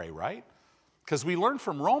how to pray, right? Because we learn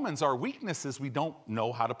from Romans our weakness is we don't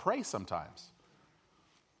know how to pray sometimes.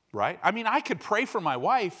 Right? I mean, I could pray for my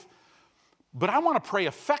wife, but I want to pray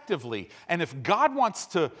effectively. And if God wants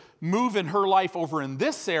to move in her life over in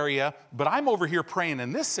this area, but I'm over here praying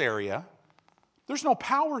in this area, there's no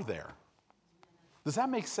power there. Does that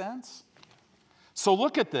make sense? So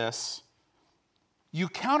look at this. You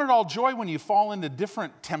count it all joy when you fall into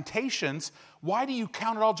different temptations. Why do you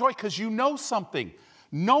count it all joy? Because you know something.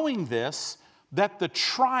 Knowing this, that the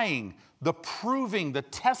trying, the proving, the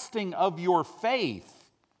testing of your faith,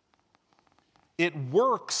 it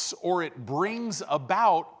works or it brings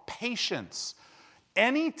about patience.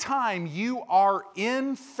 Anytime you are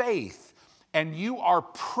in faith and you are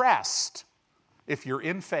pressed, if you're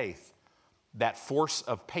in faith, that force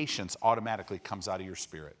of patience automatically comes out of your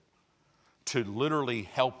spirit to literally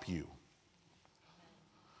help you.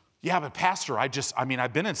 Yeah, but Pastor,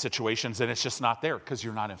 I've been in situations and it's just not there because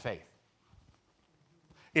you're not in faith.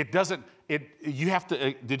 You have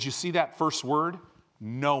to, did you see that first word?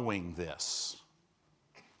 Knowing this.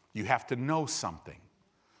 You have to know something.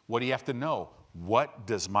 What do you have to know? What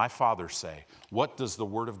does my Father say? What does the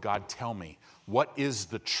Word of God tell me? What is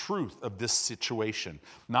the truth of this situation?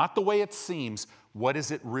 Not the way it seems. What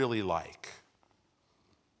is it really like?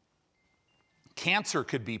 Cancer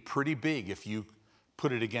could be pretty big if you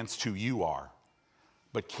put it against who you are.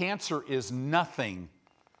 But cancer is nothing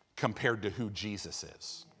compared to who Jesus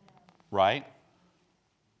is. Right?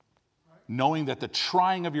 Knowing that the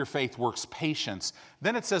trying of your faith works patience.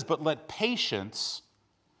 Then it says, but let patience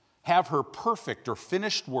have her perfect or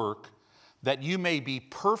finished work, that you may be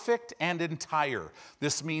perfect and entire.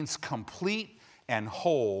 This means complete and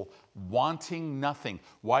whole, wanting nothing.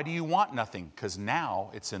 Why do you want nothing? Because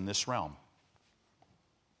now it's in this realm.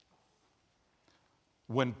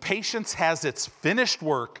 When patience has its finished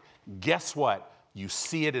work, guess what? You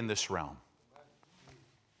see it in this realm.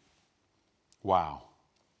 Wow.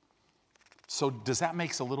 So does that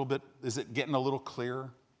make a little bit, is it getting a little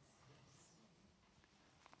clearer?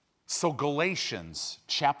 So Galatians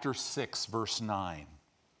chapter 6, verse 9.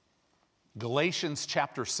 Galatians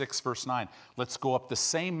chapter 6, verse 9. Let's go up the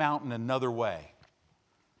same mountain another way.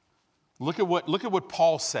 Look at what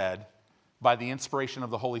Paul said by the inspiration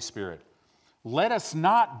of the Holy Spirit. Let us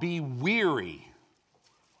not be weary.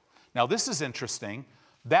 Now this is interesting.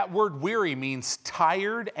 That word weary means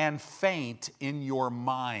tired and faint in your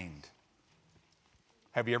mind.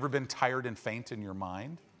 Have you ever been tired and faint in your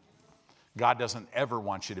mind? God doesn't ever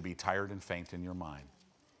want you to be tired and faint in your mind.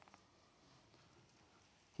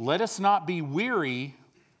 Let us not be weary,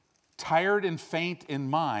 tired and faint in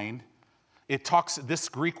mind. This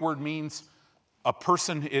Greek word means a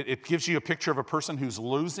person, it gives you a picture of a person who's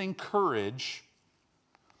losing courage.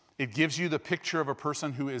 It gives you the picture of a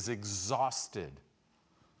person who is exhausted.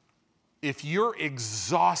 If you're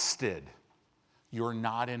exhausted, you're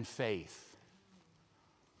not in faith.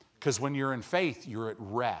 Because when you're in faith, you're at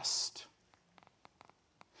rest.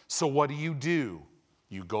 So what do?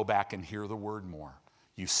 You go back and hear the word more.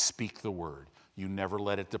 You speak the word. You never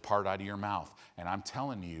let it depart out of your mouth. And I'm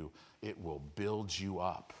telling you, it will build you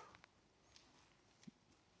up.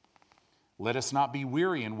 Let us not be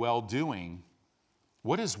weary in well-doing.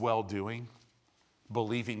 What is well-doing?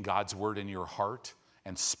 Believing God's word in your heart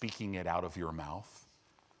and speaking it out of your mouth.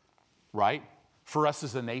 Right? For us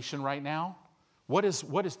as a nation right now, what is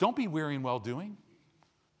don't be weary in well-doing.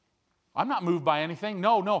 I'm not moved by anything.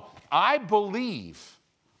 No. I believe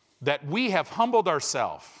that we have humbled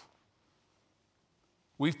ourselves.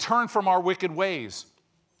 We've turned from our wicked ways,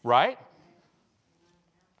 right?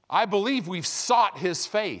 I believe we've sought his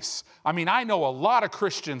face. I mean, I know a lot of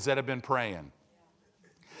Christians that have been praying.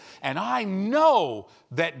 And I know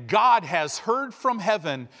that God has heard from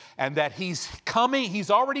heaven and that he's coming,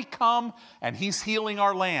 he's already come, and he's healing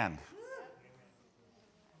our land.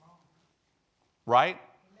 Right?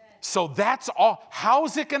 So that's all. How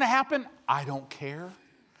is it going to happen? I don't care.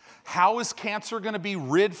 How is cancer going to be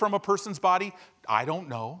rid from a person's body? I don't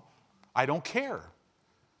know. I don't care.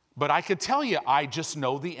 But I could tell you, I just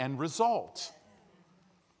know the end result.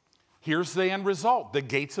 Here's the end result. The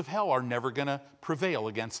gates of hell are never going to prevail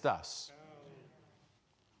against us.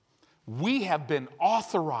 We have been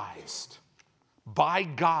authorized by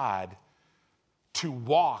God to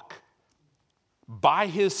walk by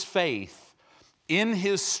his faith, in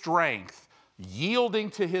his strength, yielding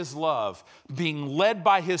to his love, being led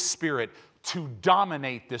by his Spirit to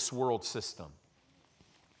dominate this world system.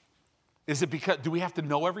 Is it because, do we have to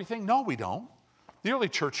know everything? No, we don't. The early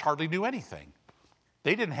church hardly knew anything.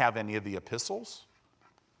 They didn't have any of the epistles,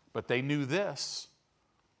 but they knew this,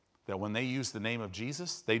 that when they used the name of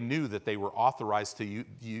Jesus, they knew that they were authorized to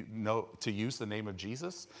use the name of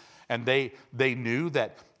Jesus. And they knew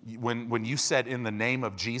that when you said in the name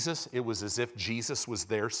of Jesus, it was as if Jesus was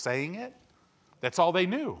there saying it. That's all they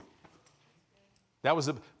knew.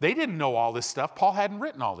 They didn't know all this stuff. Paul hadn't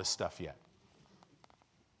written all this stuff yet.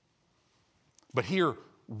 But here,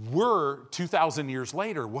 we're 2,000 years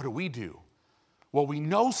later, what do? Well, we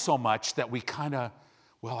know so much that we kind of,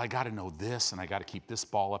 I got to know this, and I got to keep this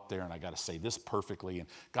ball up there, and I got to say this perfectly. And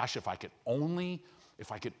gosh, if I could only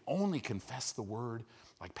confess the word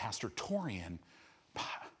like Pastor Torian,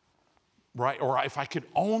 right? Or if I could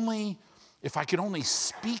only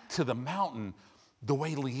speak to the mountain the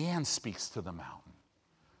way Leanne speaks to the mountain.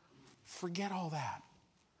 Forget all that.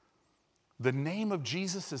 The name of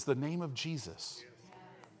Jesus is the name of Jesus.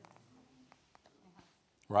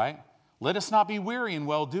 Right? Let us not be weary in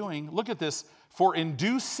well-doing. Look at this. For in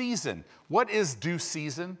due season. What is due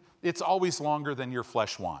season? It's always longer than your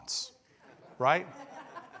flesh wants. Right?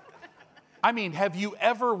 I mean, have you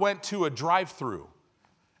ever went to a drive-through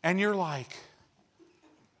and you're like,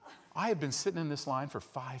 I have been sitting in this line for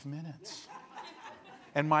 5 minutes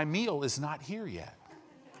and my meal is not here yet.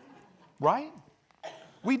 Right?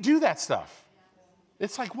 We do that stuff.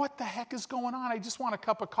 It's like, what the heck is going on? I just want a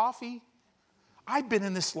cup of coffee. I've been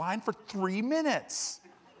in this line for 3 minutes.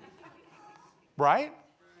 Right?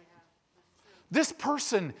 This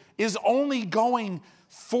person is only going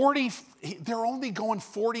 40, they're only going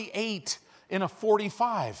 48 in a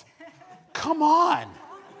 45. Come on.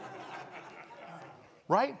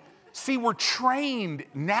 Right? See, we're trained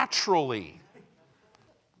naturally.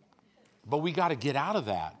 But we got to get out of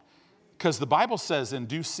that. Because the Bible says in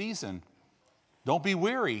due season, don't be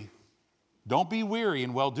weary. Don't be weary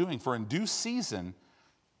in well-doing, for in due season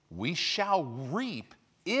we shall reap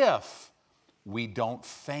if we don't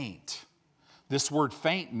faint. This word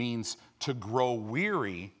faint means to grow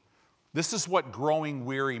weary. This is what growing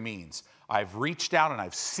weary means. I've reached out and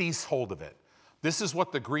I've seized hold of it. This is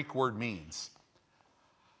what the Greek word means.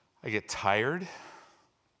 I get tired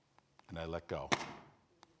and I let go.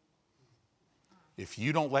 If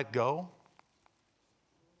you don't let go,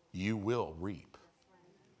 you will reap.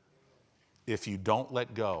 If you don't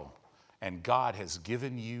let go, and God has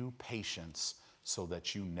given you patience so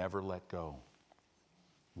that you never let go.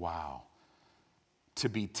 Wow. To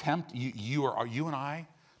be tempted, you and I,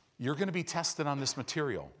 You're going to be tested on this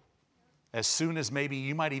material. As soon as maybe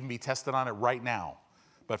you might even be tested on it right now.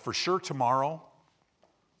 But for sure tomorrow,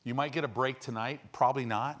 you might get a break tonight, probably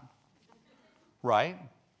not. Right?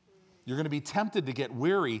 You're going to be tempted to get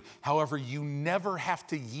weary. However, you never have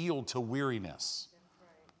to yield to weariness.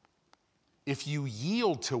 If you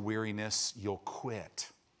yield to weariness, you'll quit.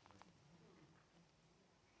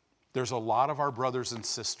 There's a lot of our brothers and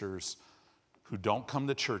sisters who don't come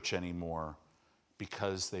to church anymore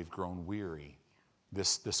because they've grown weary.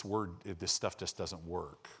 This stuff just doesn't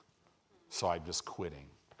work. So I'm just quitting.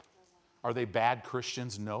 Are they bad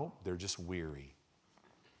Christians? No, they're just weary.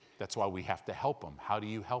 That's why we have to help them. How do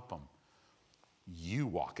you help them? You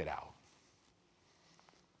walk it out.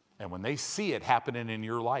 And when they see it happening in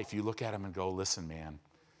your life, you look at them and go, listen, man,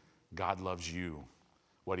 God loves you.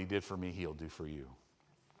 What he did for me, he'll do for you.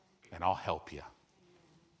 And I'll help you.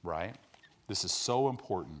 Right? This is so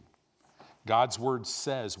important. God's word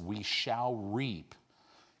says we shall reap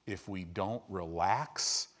if we don't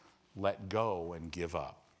relax, let go, and give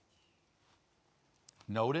up.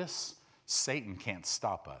 Notice, Satan can't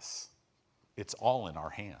stop us. It's all in our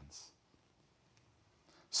hands.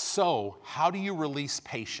 So, how do you release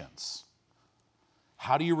patience?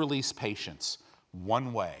 How do you release patience?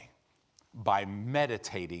 One way, by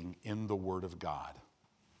meditating in the Word of God.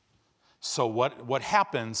 So what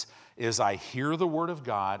happens is I hear the Word of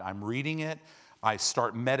God, I'm reading it, I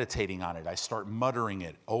start meditating on it, I start muttering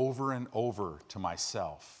it over and over to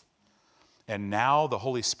myself. And now the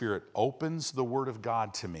Holy Spirit opens the Word of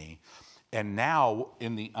God to me, and now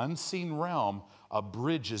in the unseen realm, a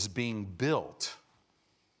bridge is being built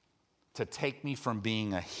to take me from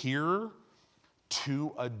being a hearer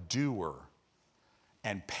to a doer.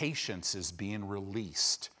 And patience is being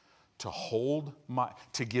released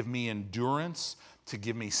to give me endurance, to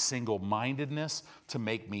give me single-mindedness, to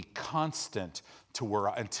make me constant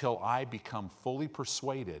until I become fully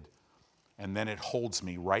persuaded. And then it holds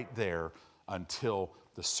me right there until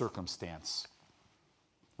the circumstance,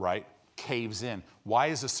 right, caves in. Why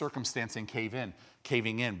is the circumstance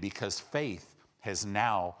caving in? Because faith has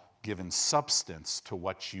now given substance to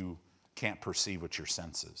what you can't perceive with your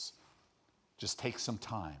senses. Just take some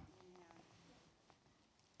time.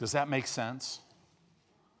 Does that make sense?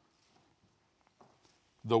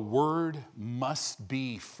 The Word must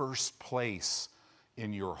be first place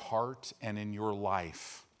in your heart and in your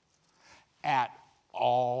life at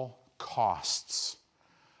all costs.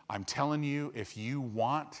 I'm telling you, if you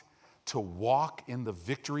want to walk in the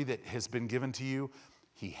victory that has been given to you,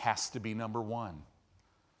 He has to be number one.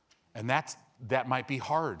 And that might be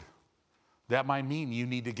hard. That might mean you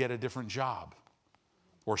need to get a different job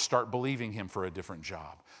or start believing Him for a different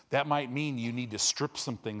job. That might mean you need to strip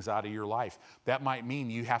some things out of your life. That might mean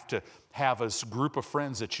you have to have a group of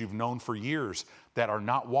friends that you've known for years that are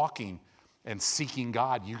not walking and seeking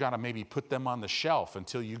God. You got to maybe put them on the shelf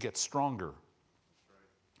until you get stronger.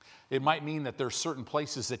 It might mean that there's certain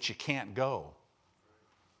places that you can't go.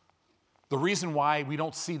 The reason why we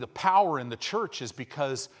don't see the power in the church is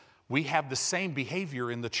because we have the same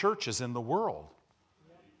behavior in the church as in the world.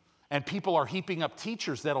 And people are heaping up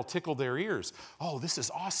teachers that'll tickle their ears. Oh, this is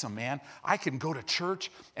awesome, man. I can go to church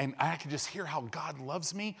and I can just hear how God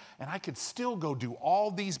loves me, and I could still go do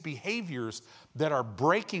all these behaviors that are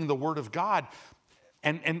breaking the Word of God,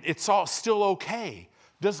 and it's all still okay.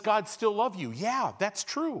 Does God still love you? Yeah, that's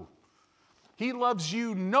true. He loves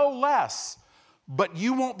you no less, but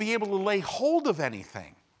you won't be able to lay hold of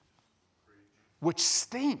anything, which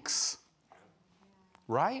stinks,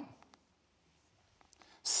 right?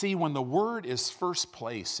 See, when the Word is first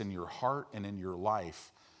place in your heart and in your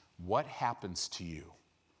life, what happens to you?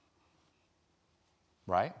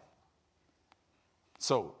 Right?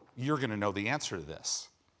 So you're going to know the answer to this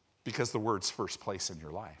because the Word's first place in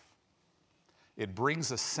your life. It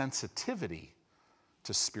brings a sensitivity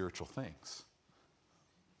to spiritual things.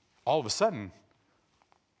 All of a sudden,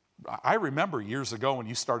 I remember years ago when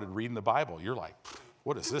you started reading the Bible, you're like,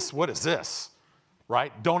 what is this? What is this?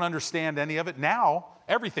 Right? Don't understand any of it. Now,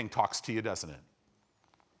 everything talks to you, doesn't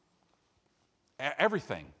it?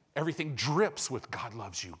 Everything drips with God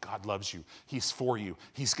loves you. God loves you. He's for you.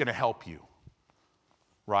 He's going to help you.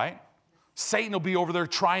 Right? Satan will be over there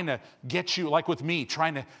trying to get you, like with me,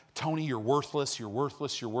 trying to, Tony, you're worthless, you're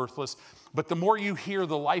worthless, you're worthless. But the more you hear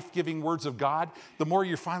the life-giving words of God, the more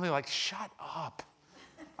you're finally like, shut up.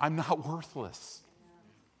 I'm not worthless.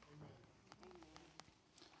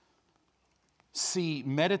 See,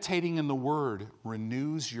 meditating in the Word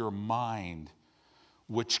renews your mind,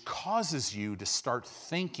 which causes you to start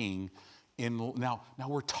thinking in, now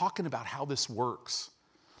we're talking about how this works.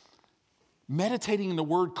 Meditating in the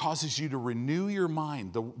Word causes you to renew your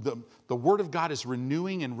mind. The Word of God is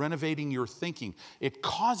renewing and renovating your thinking. It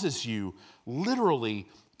causes you literally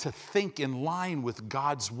to think in line with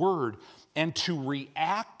God's Word and to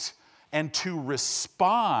react and to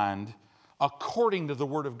respond according to the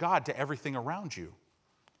Word of God to everything around you.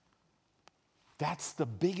 That's the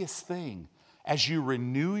biggest thing. As you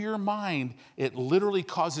renew your mind, it literally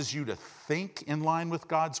causes you to think in line with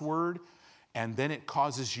God's Word, and then it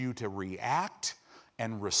causes you to react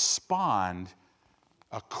and respond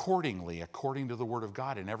accordingly, according to the Word of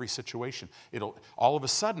God in every situation. It'll all of a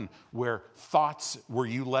sudden, where thoughts, where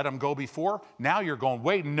you let them go before, now you're going,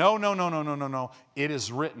 wait, no. It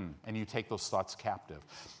is written, and you take those thoughts captive.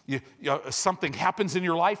 Something happens in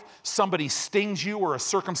your life, somebody stings you, or a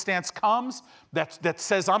circumstance comes that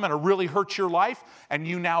says, I'm going to really hurt your life, and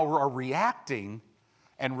you now are reacting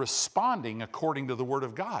and responding according to the Word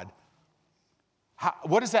of God.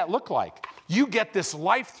 What does that look like? You get this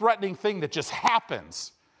life-threatening thing that just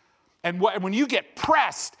happens. And when you get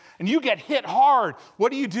pressed and you get hit hard,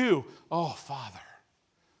 what do? Oh, Father,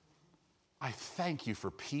 I thank you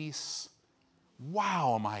for peace.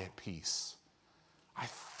 Wow, am I at peace. I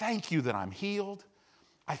thank you that I'm healed.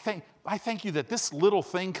 I thank you that this little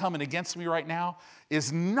thing coming against me right now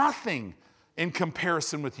is nothing in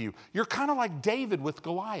comparison with you. You're kind of like David with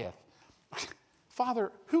Goliath.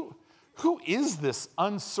 Father, who is this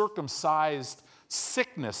uncircumcised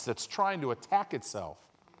sickness that's trying to attack itself?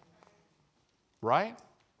 Right?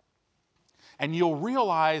 And you'll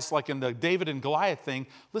realize, like in the David and Goliath thing,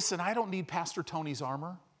 listen, I don't need Pastor Tony's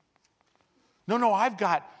armor. No, I've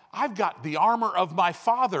got the armor of my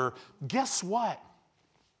Father. Guess what?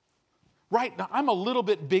 Right, now I'm a little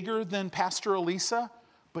bit bigger than Pastor Elisa,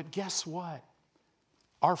 but guess what?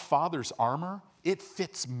 Our Father's armor, it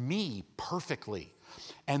fits me perfectly.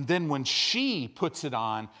 And then when she puts it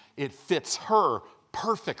on, it fits her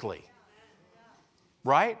perfectly.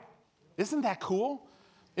 Right? Isn't that cool?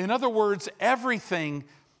 In other words, everything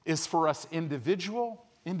is for us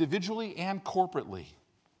individually and corporately.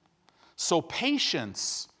 So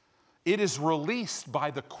patience, it is released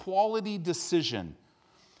by the quality decision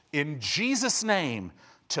in Jesus' name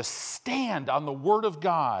to stand on the Word of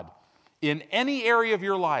God in any area of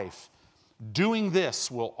your life. Doing this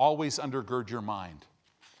will always undergird your mind.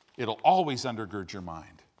 It'll always undergird your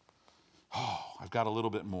mind. Oh, I've got a little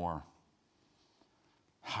bit more.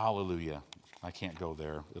 Hallelujah. I can't go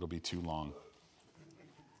there. It'll be too long.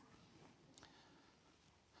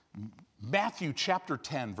 Matthew chapter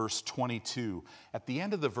 10, verse 22. At the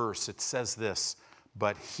end of the verse, it says this,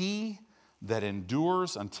 but he that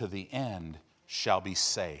endures unto the end shall be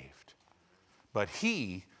saved. But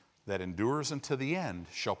he that endures unto the end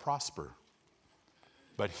shall prosper.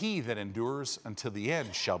 But he that endures until the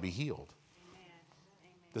end shall be healed. Amen.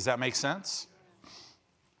 Does that make sense?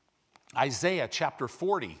 Isaiah chapter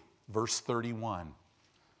 40, verse 31.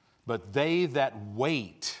 But they that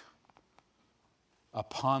wait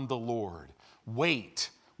upon the Lord.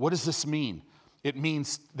 Wait. What does this mean? It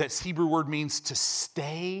means, that Hebrew word means to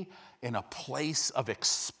stay in a place of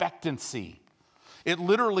expectancy. It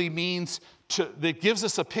literally means that gives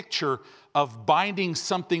us a picture of binding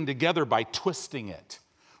something together by twisting it.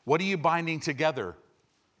 What are you binding together?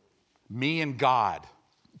 Me and God.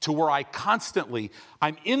 To where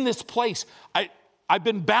I'm in this place. I've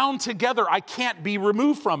been bound together. I can't be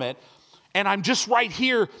removed from it. And I'm just right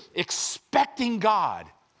here expecting God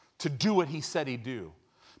to do what he said he'd do.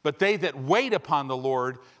 But they that wait upon the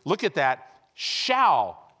Lord, look at that,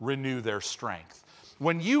 shall renew their strength.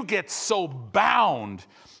 When you get so bound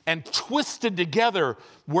and twisted together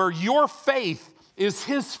where your faith is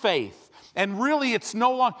his faith, and really it's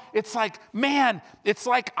no longer, it's like, man, it's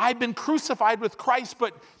like I've been crucified with Christ,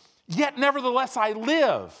 but yet nevertheless I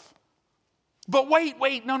live. But wait,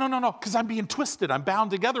 no, because I'm being twisted. I'm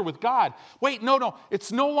bound together with God. Wait, no,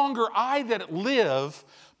 it's no longer I that live,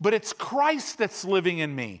 but it's Christ that's living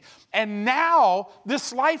in me. And now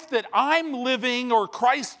this life that I'm living, or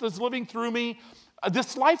Christ is living through me,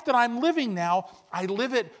 this life that I'm living now, I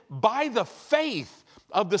live it by the faith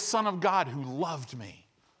of the Son of God who loved me.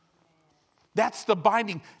 That's the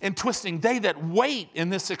binding and twisting. They that wait in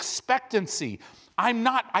this expectancy.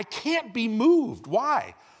 I can't be moved.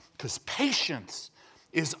 Why? Because patience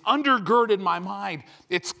is undergirded my mind.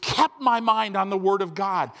 It's kept my mind on the Word of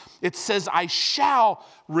God. It says, I shall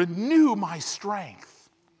renew my strength.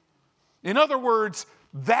 In other words,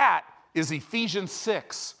 that is Ephesians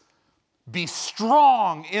 6. Be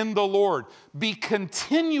strong in the Lord. Be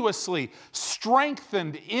continuously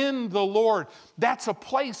strengthened in the Lord. That's a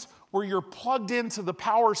place where you're plugged into the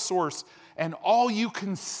power source and all you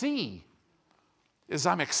can see is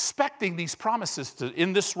I'm expecting these promises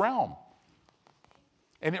in this realm.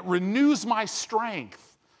 And it renews my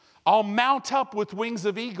strength. I'll mount up with wings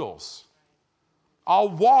of eagles. I'll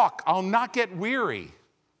walk, I'll not get weary.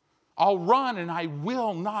 I'll run and I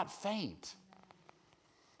will not faint.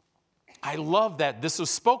 I love that. This was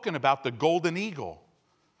spoken about the golden eagle.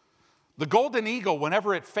 The golden eagle,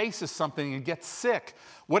 whenever it faces something and gets sick,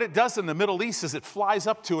 what it does in the Middle East is it flies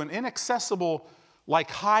up to an inaccessible,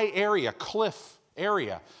 like high area, cliff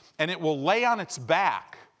area, and it will lay on its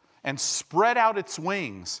back and spread out its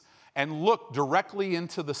wings and look directly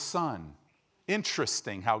into the sun.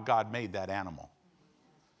 Interesting how God made that animal.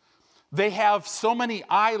 They have so many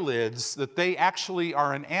eyelids that they actually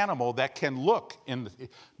are an animal that can look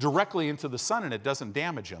directly into the sun and it doesn't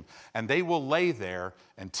damage them. And they will lay there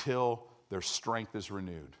until their strength is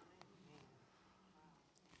renewed.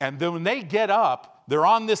 And then when they get up, they're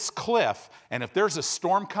on this cliff, and if there's a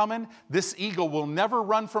storm coming, this eagle will never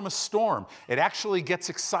run from a storm. It actually gets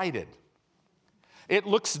excited. It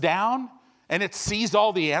looks down, and it sees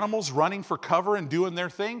all the animals running for cover and doing their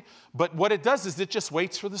thing, but what it does is it just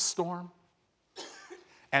waits for the storm.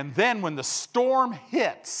 And then when the storm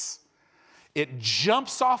hits, it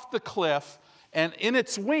jumps off the cliff, and in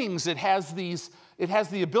its wings, it has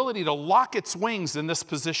the ability to lock its wings in this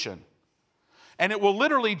position. And it will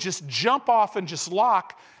literally just jump off and just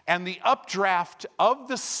lock, and the updraft of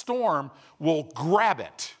the storm will grab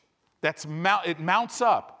it. It mounts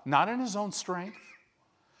up, not in his own strength.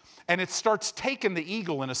 And it starts taking the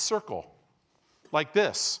eagle in a circle, like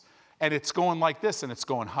this. And it's going like this, and it's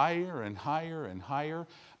going higher and higher and higher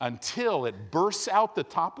until it bursts out the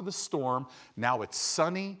top of the storm. Now it's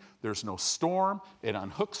sunny, there's no storm, it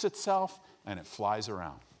unhooks itself, and it flies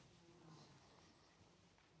around.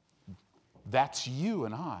 That's you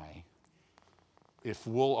and I, if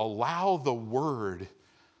we'll allow the word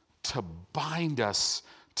to bind us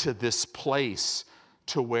to this place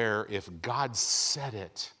to where if God said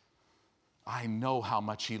it, I know how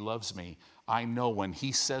much he loves me. I know when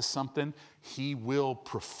he says something, he will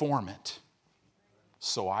perform it.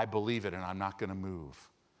 So I believe it and I'm not going to move.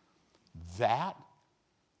 That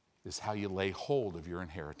is how you lay hold of your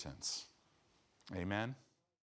inheritance. Amen.